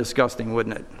rather disgusting,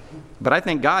 wouldn't it? But I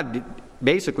think God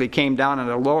basically came down on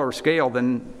a lower scale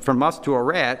than from us to a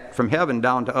rat, from heaven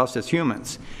down to us as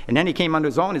humans. And then he came unto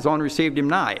his own received him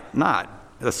not,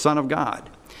 the Son of God.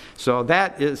 So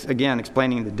that is, again,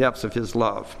 explaining the depths of his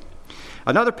love.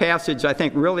 Another passage I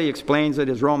think really explains it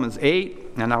is Romans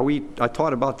 8. And now I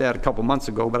taught about that a couple months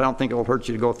ago, but I don't think it will hurt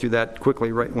you to go through that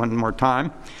quickly one more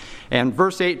time. And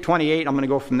verse 28, I'm going to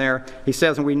go from there. He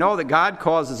says, and we know that God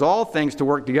causes all things to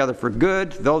work together for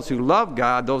good, those who love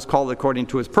God, those called according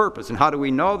to his purpose. And how do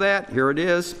we know that? Here it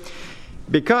is.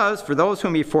 Because for those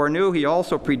whom he foreknew, he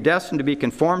also predestined to be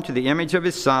conformed to the image of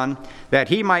his Son, that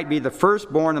he might be the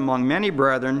firstborn among many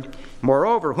brethren.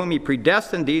 Moreover, whom he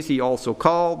predestined, these he also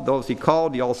called. Those he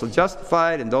called, he also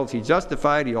justified. And those he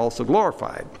justified, he also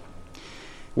glorified.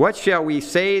 What shall we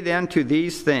say then to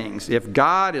these things? If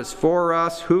God is for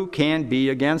us, who can be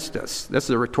against us? This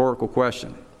is a rhetorical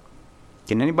question.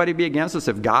 Can anybody be against us?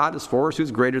 If God is for us, who's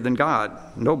greater than God?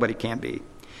 Nobody can be.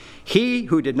 He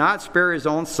who did not spare his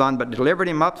own Son, but delivered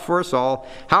him up for us all,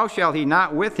 how shall he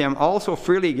not with him also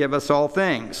freely give us all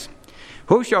things?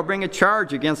 Who shall bring a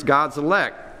charge against God's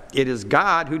elect? It is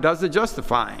God who does the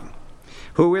justifying.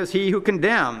 Who is he who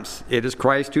condemns? It is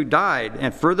Christ who died,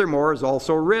 and furthermore is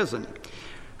also risen.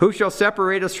 Who shall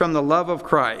separate us from the love of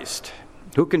Christ?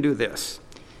 Who can do this?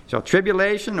 Shall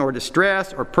tribulation or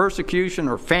distress or persecution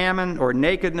or famine or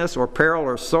nakedness or peril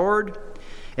or sword?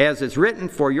 As is written,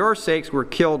 for your sakes we're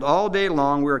killed all day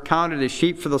long, we're counted as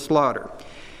sheep for the slaughter.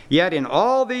 Yet in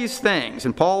all these things,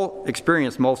 and Paul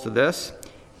experienced most of this,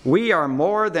 we are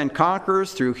more than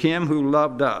conquerors through him who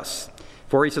loved us.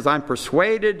 For he says, I'm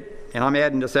persuaded, and I'm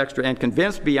adding this extra, and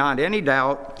convinced beyond any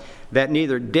doubt that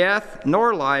neither death,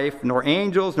 nor life, nor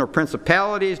angels, nor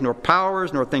principalities, nor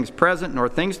powers, nor things present, nor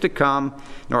things to come,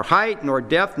 nor height, nor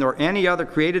depth, nor any other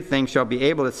created thing shall be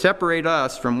able to separate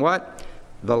us from what?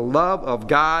 The love of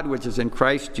God which is in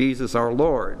Christ Jesus our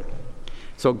Lord.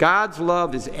 So God's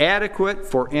love is adequate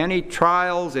for any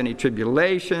trials, any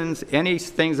tribulations, any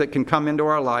things that can come into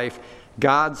our life.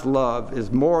 God's love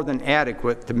is more than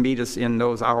adequate to meet us in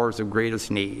those hours of greatest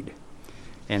need.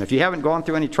 And if you haven't gone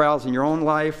through any trials in your own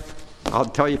life, I'll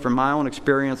tell you from my own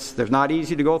experience, they're not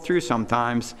easy to go through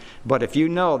sometimes. But if you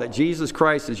know that Jesus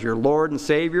Christ is your Lord and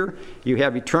Savior, you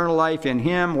have eternal life in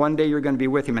him, one day you're going to be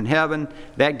with him in heaven,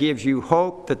 that gives you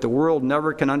hope that the world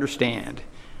never can understand.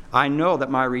 I know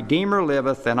that my Redeemer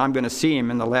liveth, and I'm going to see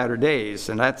him in the latter days.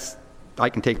 And I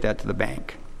can take that to the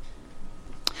bank.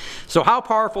 So how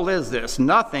powerful is this?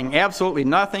 Nothing, absolutely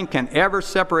nothing can ever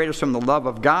separate us from the love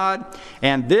of God.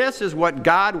 And this is what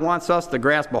God wants us to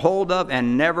grasp a hold of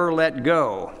and never let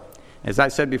go. As I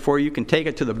said before, you can take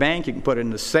it to the bank, you can put it in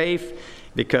the safe,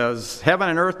 because heaven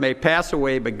and earth may pass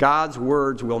away, but God's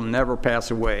words will never pass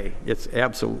away. It's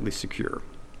absolutely secure.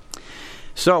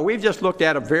 So we've just looked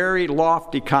at a very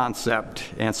lofty concept,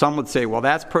 and some would say, well,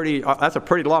 that's a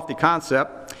pretty lofty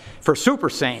concept for super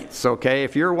saints, okay?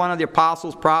 If you're one of the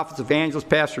apostles, prophets, evangelists,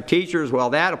 pastors, teachers, well,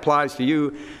 that applies to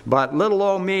you, but little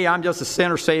old me, I'm just a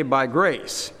sinner saved by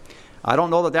grace. I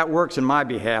don't know that works in my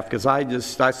behalf, because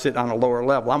I sit on a lower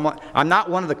level. I'm not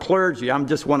one of the clergy, I'm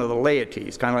just one of the laity.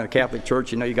 It's kind of like the Catholic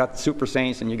Church, you got the super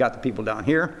saints and you got the people down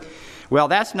here. Well,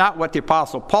 that's not what the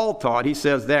Apostle Paul taught. He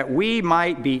says that we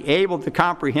might be able to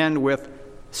comprehend with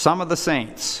some of the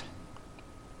saints.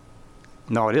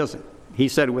 No, it isn't. He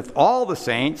said with all the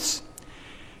saints,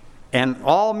 and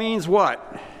all means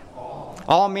what?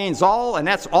 All means all, and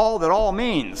that's all that all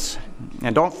means.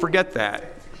 And don't forget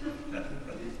that.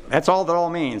 That's all that all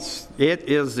means. It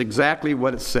is exactly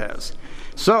what it says.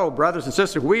 So, brothers and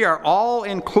sisters, we are all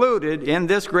included in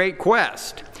this great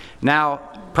quest. Now,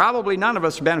 probably none of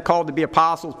us have been called to be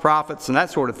apostles, prophets, and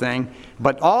that sort of thing,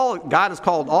 but God has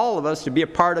called all of us to be a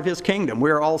part of His kingdom.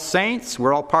 We are all saints.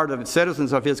 We're all part of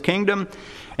citizens of His kingdom,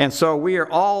 and so we are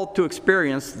all to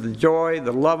experience the joy,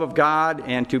 the love of God,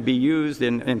 and to be used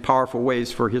in powerful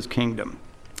ways for His kingdom.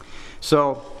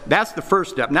 So that's the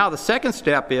first step. Now the second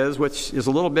step is, which is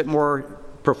a little bit more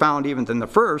profound even than the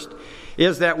first,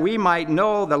 is that we might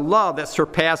know the love that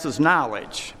surpasses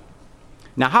knowledge.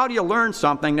 Now, how do you learn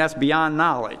something that's beyond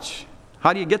knowledge?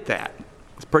 How do you get that?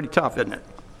 It's pretty tough, isn't it?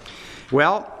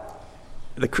 Well,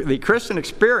 the Christian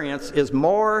experience is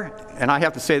more, and I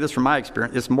have to say this from my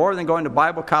experience, it's more than going to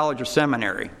Bible college or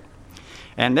seminary.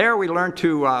 And there we learn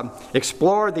to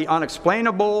explore the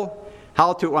unexplainable,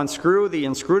 how to unscrew the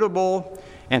inscrutable,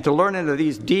 and to learn into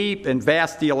these deep and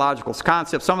vast theological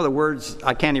concepts. Some of the words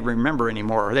I can't even remember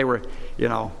anymore. They were,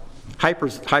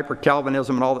 hyper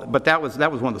Calvinism and all that, but that was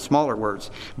one of the smaller words.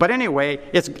 But anyway,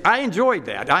 I enjoyed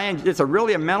that. It's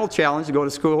really a mental challenge to go to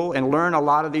school and learn a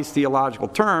lot of these theological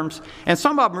terms, and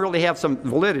some of them really have some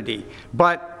validity.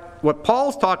 But what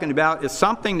Paul's talking about is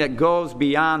something that goes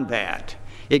beyond that.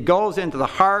 It goes into the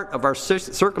heart of our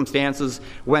circumstances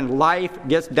when life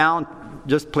gets down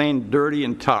just plain dirty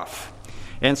and tough.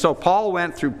 And so Paul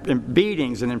went through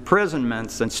beatings and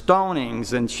imprisonments and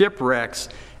stonings and shipwrecks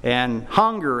and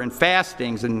hunger and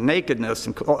fastings and nakedness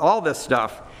and all this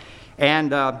stuff.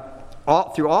 And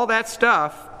through all that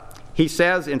stuff, he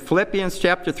says in Philippians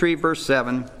chapter 3, verse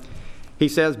 7, he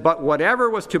says, "But whatever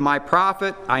was to my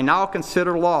profit, I now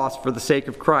consider loss for the sake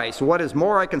of Christ. What is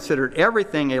more, I consider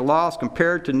everything a loss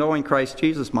compared to knowing Christ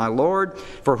Jesus my Lord,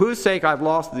 for whose sake I've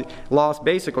lost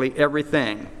basically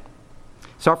everything.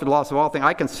 Suffered the loss of all things.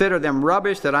 I consider them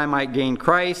rubbish that I might gain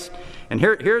Christ." And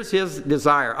here's his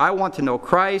desire. I want to know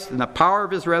Christ and the power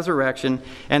of His resurrection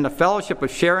and the fellowship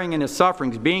of sharing in His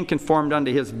sufferings, being conformed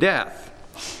unto His death.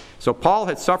 So Paul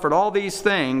had suffered all these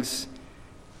things,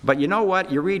 but you know what?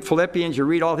 You read Philippians, you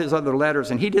read all his other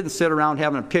letters, and he didn't sit around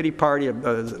having a pity party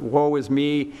of woe is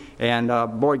me, and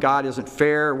boy, God isn't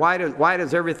fair. Why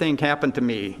does everything happen to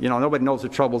me? Nobody knows the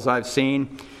troubles I've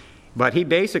seen. But he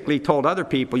basically told other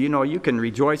people, you can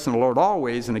rejoice in the Lord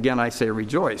always, and again I say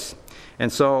rejoice.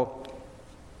 And so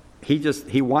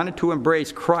he wanted to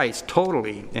embrace Christ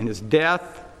totally in His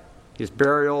death, His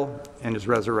burial, and His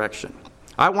resurrection.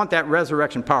 I want that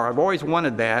resurrection power. I've always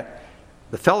wanted that.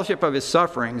 The fellowship of His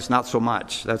sufferings, not so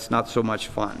much. That's not so much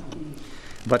fun.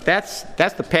 But that's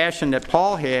the passion that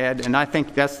Paul had, and I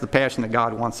think that's the passion that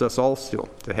God wants us all still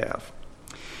to have.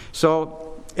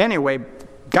 So anyway,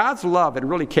 God's love had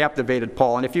really captivated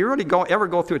Paul. And if you really ever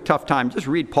go through a tough time, just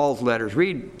read Paul's letters.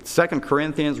 Read 2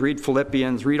 Corinthians, read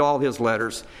Philippians, read all his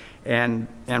letters, and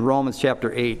Romans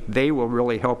chapter 8. They will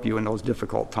really help you in those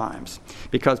difficult times.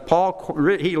 Because Paul,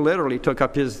 he literally took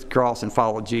up his cross and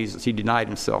followed Jesus. He denied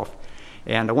himself.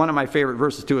 And one of my favorite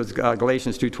verses too is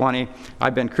Galatians 2:20.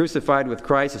 "I've been crucified with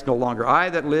Christ. It's no longer I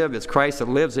that live, it's Christ that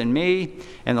lives in me.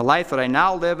 And the life that I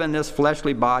now live in this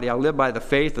fleshly body, I live by the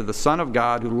faith of the Son of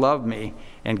God who loved me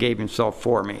and gave Himself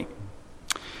for me."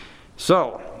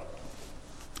 So,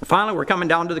 finally we're coming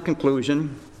down to the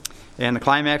conclusion. And the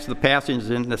climax of the passage is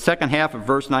in the second half of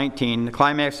verse 19. The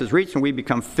climax is reached and we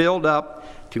become filled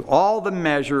up to all the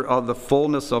measure of the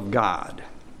fullness of God.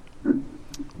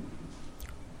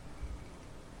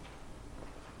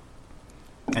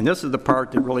 And this is the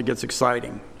part that really gets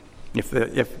exciting.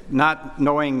 If not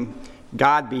knowing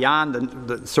God beyond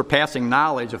the surpassing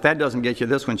knowledge, if that doesn't get you,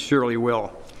 this one surely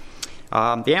will.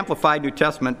 The Amplified New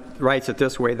Testament writes it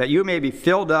this way, that you may be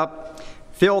filled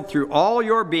through all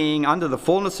your being unto the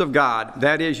fullness of God.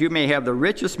 That is, you may have the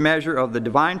richest measure of the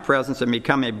divine presence and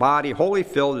become a body wholly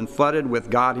filled and flooded with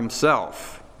God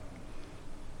Himself.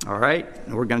 All right?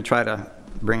 And we're going to try to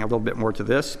bring a little bit more to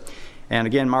this. And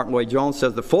again, Martin Lloyd-Jones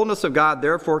says, the fullness of God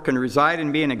therefore can reside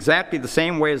in me in exactly the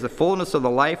same way as the fullness of the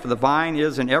life of the vine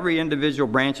is in every individual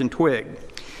branch and twig.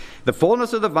 The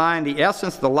fullness of the vine, the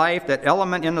essence, the life, that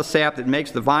element in the sap that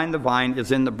makes the vine,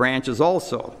 is in the branches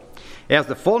also. As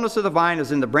the fullness of the vine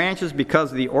is in the branches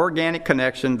because of the organic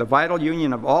connection, the vital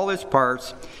union of all its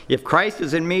parts, if Christ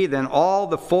is in me, then all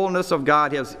the fullness of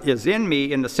God is in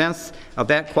me in the sense of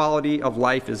that quality of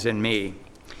life is in me.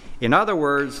 In other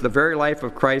words, the very life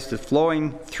of Christ is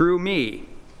flowing through me.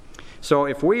 So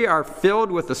if we are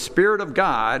filled with the Spirit of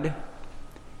God,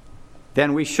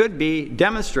 then we should be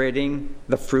demonstrating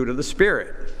the fruit of the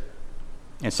Spirit.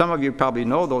 And some of you probably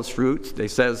know those fruits. They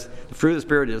says the fruit of the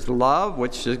Spirit is love,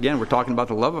 which again, we're talking about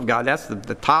the love of God. That's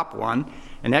the top one.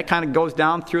 And that kind of goes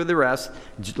down through the rest.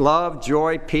 Love,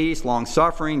 joy, peace,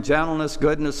 long-suffering, gentleness,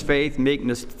 goodness, faith,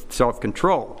 meekness,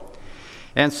 self-control.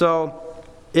 And so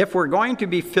if we're going to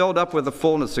be filled up with the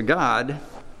fullness of God,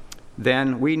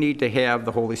 then we need to have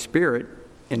the Holy Spirit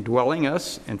indwelling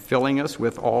us and filling us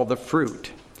with all the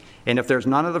fruit. And if there's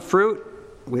none of the fruit,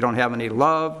 we don't have any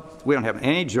love, we don't have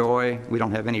any joy, we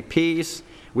don't have any peace,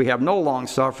 we have no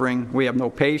long-suffering, we have no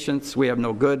patience, we have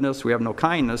no goodness, we have no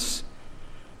kindness,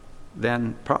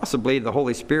 then possibly the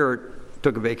Holy Spirit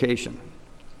took a vacation.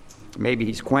 Maybe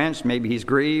he's quenched, maybe he's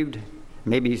grieved,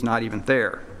 maybe he's not even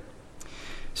there.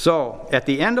 So, at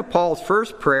the end of Paul's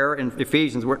first prayer in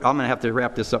Ephesians, I'm going to have to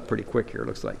wrap this up pretty quick here, it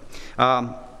looks like.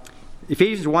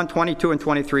 Ephesians 1:22 and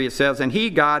 23, it says, and he,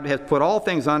 God, has put all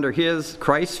things under his,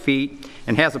 Christ's feet,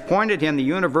 and has appointed him the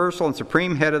universal and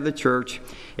supreme head of the church,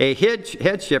 a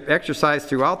headship exercised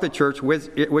throughout the church,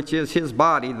 which is his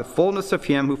body, the fullness of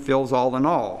him who fills all in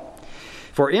all.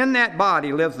 For in that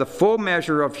body lives the full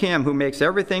measure of him who makes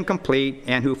everything complete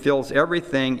and who fills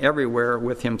everything everywhere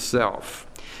with himself.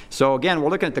 So again, we're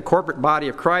looking at the corporate body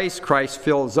of Christ. Christ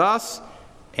fills us,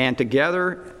 and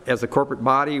together, as a corporate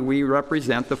body, we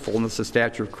represent the fullness of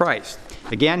stature of Christ.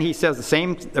 Again, he says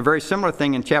a very similar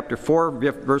thing in chapter 4,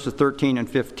 verses 13 and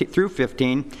 15 through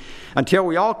 15. Until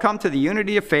we all come to the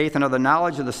unity of faith and of the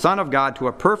knowledge of the Son of God, to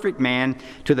a perfect man,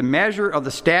 to the measure of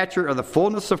the stature of the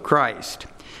fullness of Christ.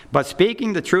 But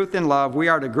speaking the truth in love, we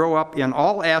are to grow up in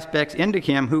all aspects into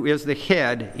him who is the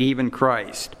head, even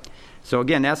Christ. So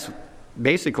again, that's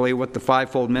basically what the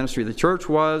fivefold ministry of the church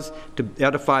was, to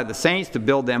edify the saints, to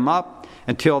build them up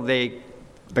until the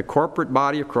corporate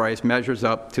body of Christ measures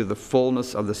up to the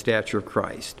fullness of the stature of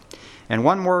Christ. And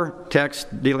one more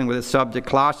text dealing with this subject,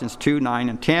 Colossians 2:9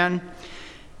 and 10.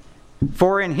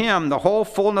 For in him the whole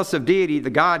fullness of deity, the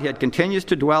Godhead, continues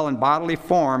to dwell in bodily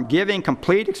form, giving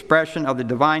complete expression of the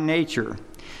divine nature.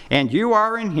 And you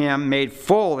are in him made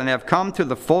full and have come to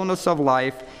the fullness of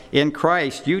life. In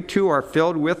Christ, you too are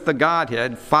filled with the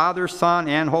Godhead, Father, Son,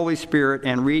 and Holy Spirit,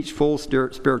 and reach full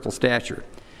spiritual stature.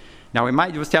 Now, we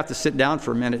might just have to sit down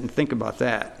for a minute and think about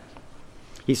that.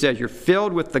 He says you're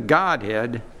filled with the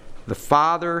Godhead, the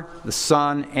Father, the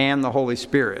Son, and the Holy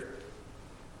Spirit.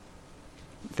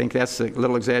 Think that's a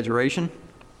little exaggeration?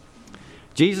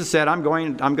 Jesus said, I'm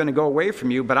going to go away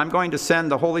from you, but I'm going to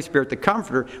send the Holy Spirit, the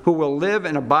Comforter, who will live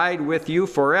and abide with you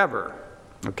forever.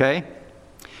 Okay?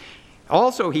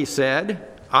 Also, he said,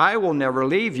 I will never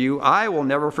leave you. I will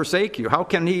never forsake you. How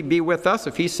can he be with us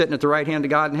if he's sitting at the right hand of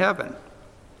God in heaven?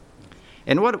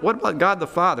 And what about God the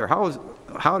Father?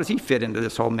 How does he fit into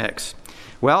this whole mix?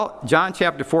 Well, John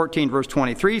chapter 14, verse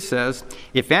 23 says,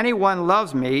 if anyone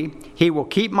loves me, he will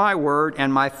keep my word,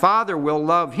 and my Father will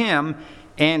love him,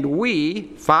 and we,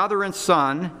 Father and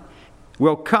Son,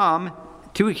 will come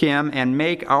to him and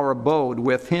make our abode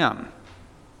with him.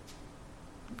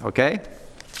 Okay?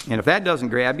 And if that doesn't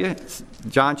grab you,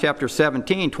 John chapter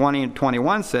 17, 20 and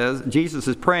 21 says, Jesus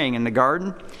is praying in the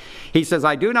garden. He says,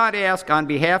 I do not ask on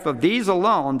behalf of these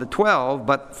alone, the 12,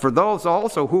 but for those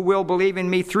also who will believe in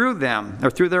me through them,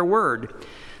 or through their word,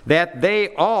 that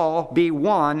they all be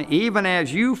one, even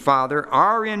as you, Father,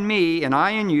 are in me and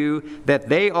I in you, that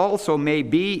they also may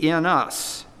be in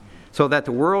us, so that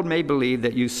the world may believe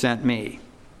that you sent me.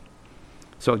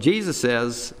 So Jesus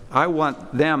says, I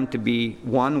want them to be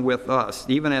one with us.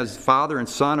 Even as Father and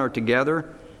Son are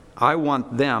together, I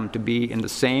want them to be in the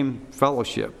same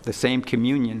fellowship, the same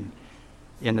communion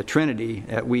in the Trinity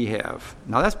that we have.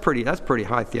 Now that's pretty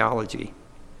high theology.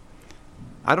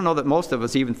 I don't know that most of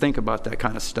us even think about that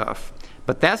kind of stuff.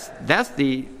 But that's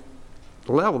the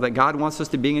level that God wants us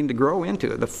to begin to grow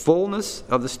into, the fullness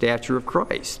of the stature of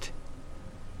Christ.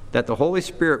 That the Holy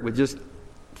Spirit would just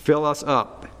fill us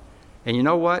up. And you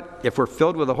know what? If we're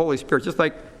filled with the Holy Spirit, just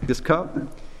like this cup,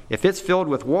 if it's filled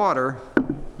with water,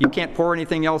 you can't pour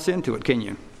anything else into it, can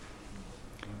you?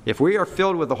 If we are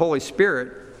filled with the Holy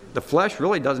Spirit, the flesh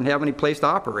really doesn't have any place to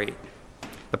operate.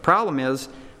 The problem is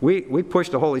we push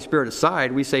the Holy Spirit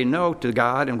aside. We say no to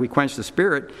God, and we quench the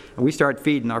Spirit, and we start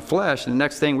feeding our flesh, and the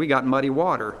next thing we got muddy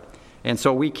water. And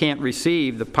so we can't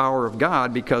receive the power of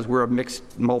God because we're a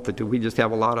mixed multitude. We just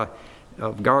have a lot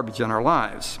of garbage in our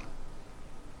lives.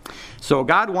 So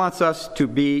God wants us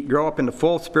to grow up into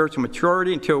full spiritual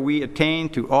maturity until we attain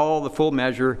to all the full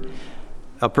measure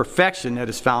of perfection that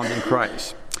is found in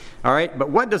Christ. All right, but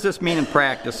what does this mean in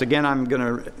practice? Again, I'm going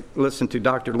to listen to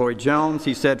Dr. Lloyd Jones.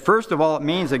 He said, first of all, it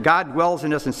means that God dwells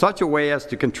in us in such a way as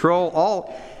to control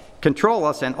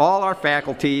us and all our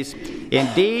faculties.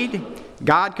 Indeed,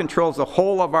 God controls the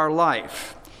whole of our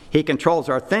life. He controls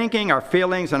our thinking, our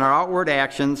feelings, and our outward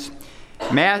actions.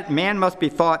 Man must be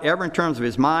thought ever in terms of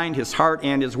his mind, his heart,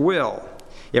 and his will.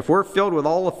 If we're filled with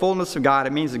all the fullness of God,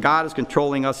 it means that God is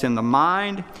controlling us in the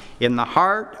mind, in the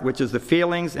heart, which is the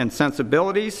feelings and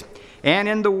sensibilities, and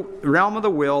in the realm of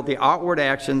the will, the outward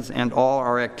actions and all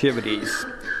our activities.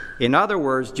 In other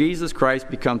words, Jesus Christ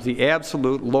becomes the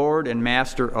absolute Lord and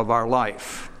Master of our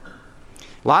life.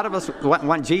 A lot of us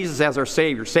want Jesus as our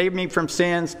Savior. Save me from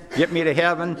sins, get me to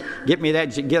heaven, get me that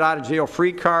get out of jail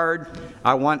free card.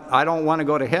 I don't want to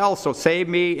go to hell, so save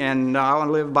me, and I want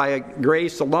to live by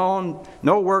grace alone.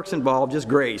 No works involved, just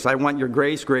grace. I want your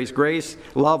grace, grace, grace,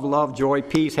 love, love, joy,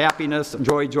 peace, happiness,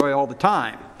 joy, joy all the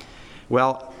time.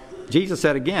 Well, Jesus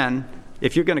said again,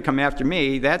 if you're going to come after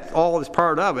me, that all is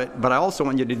part of it, but I also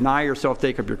want you to deny yourself,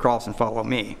 take up your cross, and follow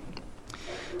me.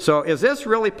 So is this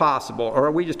really possible, or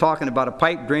are we just talking about a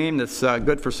pipe dream that's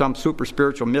good for some super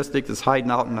spiritual mystic that's hiding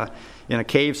out in a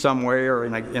cave somewhere or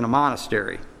in a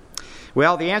monastery?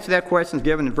 Well, the answer to that question is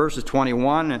given in verses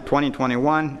 21 and 20 and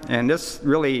 21, and this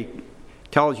really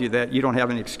tells you that you don't have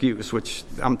any excuse, which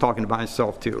I'm talking about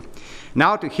myself too.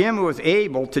 Now to him who is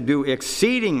able to do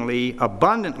exceedingly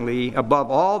abundantly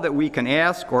above all that we can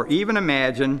ask or even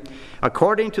imagine,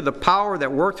 according to the power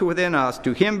that works within us,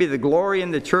 to him be the glory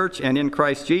in the church and in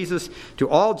Christ Jesus to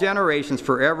all generations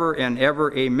forever and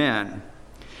ever. Amen.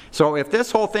 So if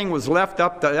this whole thing was left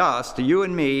up to us, to you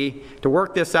and me, to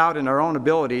work this out in our own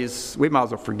abilities, we might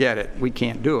as well forget it. We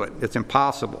can't do it. It's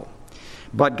impossible.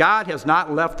 But God has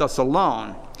not left us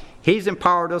alone. He's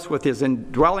empowered us with his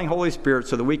indwelling Holy Spirit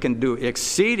so that we can do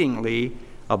exceedingly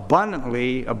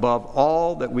abundantly above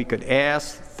all that we could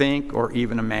ask, think, or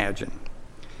even imagine,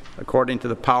 according to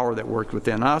the power that worked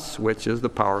within us, which is the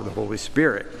power of the Holy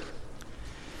Spirit.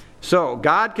 So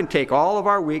God can take all of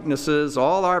our weaknesses,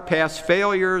 all our past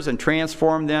failures, and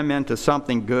transform them into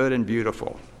something good and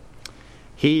beautiful.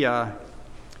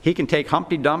 He can take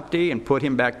Humpty Dumpty and put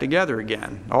him back together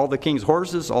again. All the king's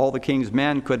horses, all the king's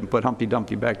men couldn't put Humpty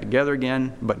Dumpty back together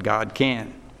again, but God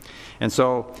can. And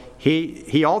so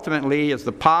he ultimately is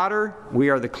the potter, we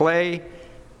are the clay.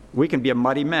 We can be a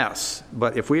muddy mess,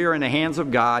 but if we are in the hands of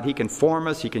God, he can form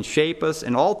us, he can shape us,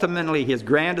 and ultimately his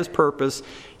grandest purpose,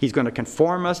 he's going to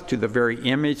conform us to the very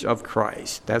image of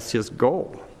Christ. That's his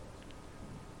goal.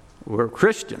 We're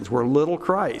Christians. We're little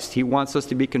Christ. He wants us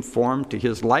to be conformed to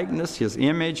his likeness, his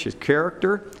image, his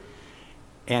character,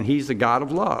 and he's the God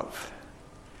of love.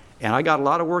 And I got a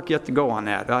lot of work yet to go on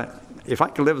that. If I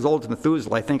could live as old as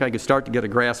Methuselah, I think I could start to get a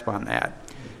grasp on that.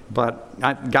 But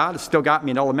God has still got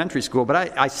me in elementary school.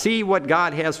 But I see what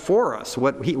God has for us,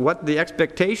 what the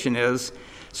expectation is.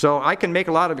 So I can make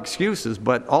a lot of excuses,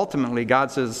 but ultimately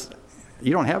God says,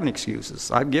 you don't have any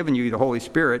excuses. I've given you the Holy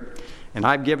Spirit, and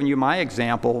I've given you my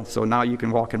example, so now you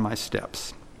can walk in my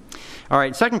steps. All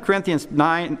right, 2 Corinthians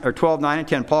 12, 9 and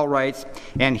 10, Paul writes,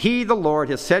 and he, the Lord,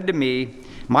 has said to me,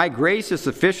 my grace is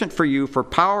sufficient for you, for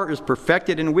power is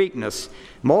perfected in weakness.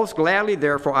 Most gladly,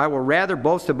 therefore, I will rather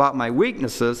boast about my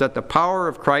weaknesses, that the power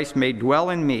of Christ may dwell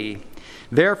in me.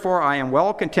 Therefore, I am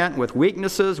well content with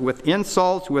weaknesses, with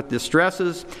insults, with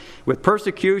distresses, with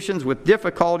persecutions, with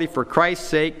difficulty for Christ's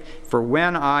sake. For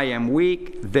when I am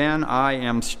weak, then I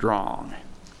am strong.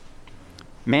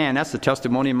 Man, that's the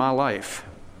testimony of my life.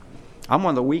 I'm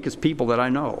one of the weakest people that I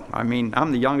know. I mean,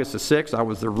 I'm the youngest of 6. I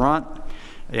was the runt,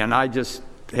 and I just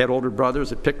had older brothers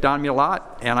that picked on me a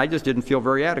lot, and I just didn't feel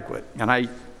very adequate. And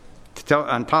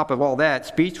on top of all that,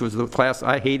 speech was the class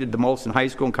I hated the most in high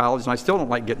school and college, and I still don't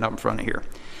like getting up in front of here.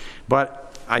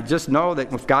 But I just know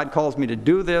that if God calls me to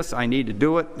do this, I need to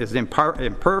do it. It's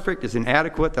imperfect, it's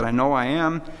inadequate, that I know I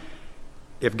am.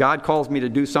 If God calls me to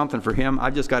do something for him,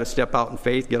 I've just got to step out in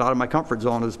faith, get out of my comfort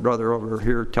zone, as brother over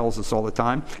here tells us all the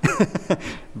time.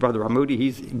 Brother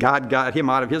Amudi, God got him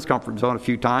out of his comfort zone a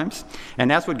few times. And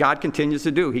that's what God continues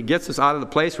to do. He gets us out of the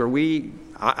place where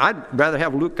I'd rather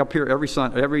have Luke up here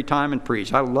every time and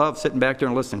preach. I love sitting back there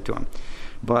and listening to him.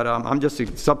 But I'm just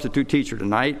a substitute teacher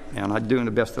tonight, and I'm doing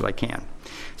the best that I can.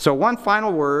 So one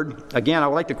final word. Again, I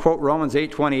would like to quote Romans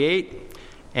 8:28.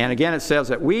 And again, it says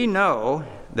that we know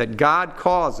that God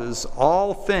causes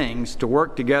all things to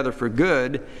work together for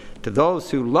good to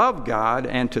those who love God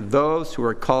and to those who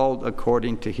are called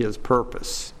according to his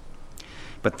purpose.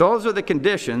 But those are the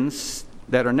conditions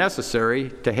that are necessary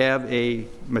to have a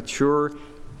mature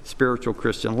spiritual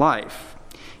Christian life.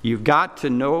 You've got to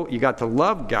know, you've got to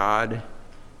love God,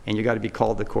 and you've got to be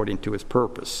called according to his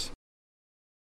purpose.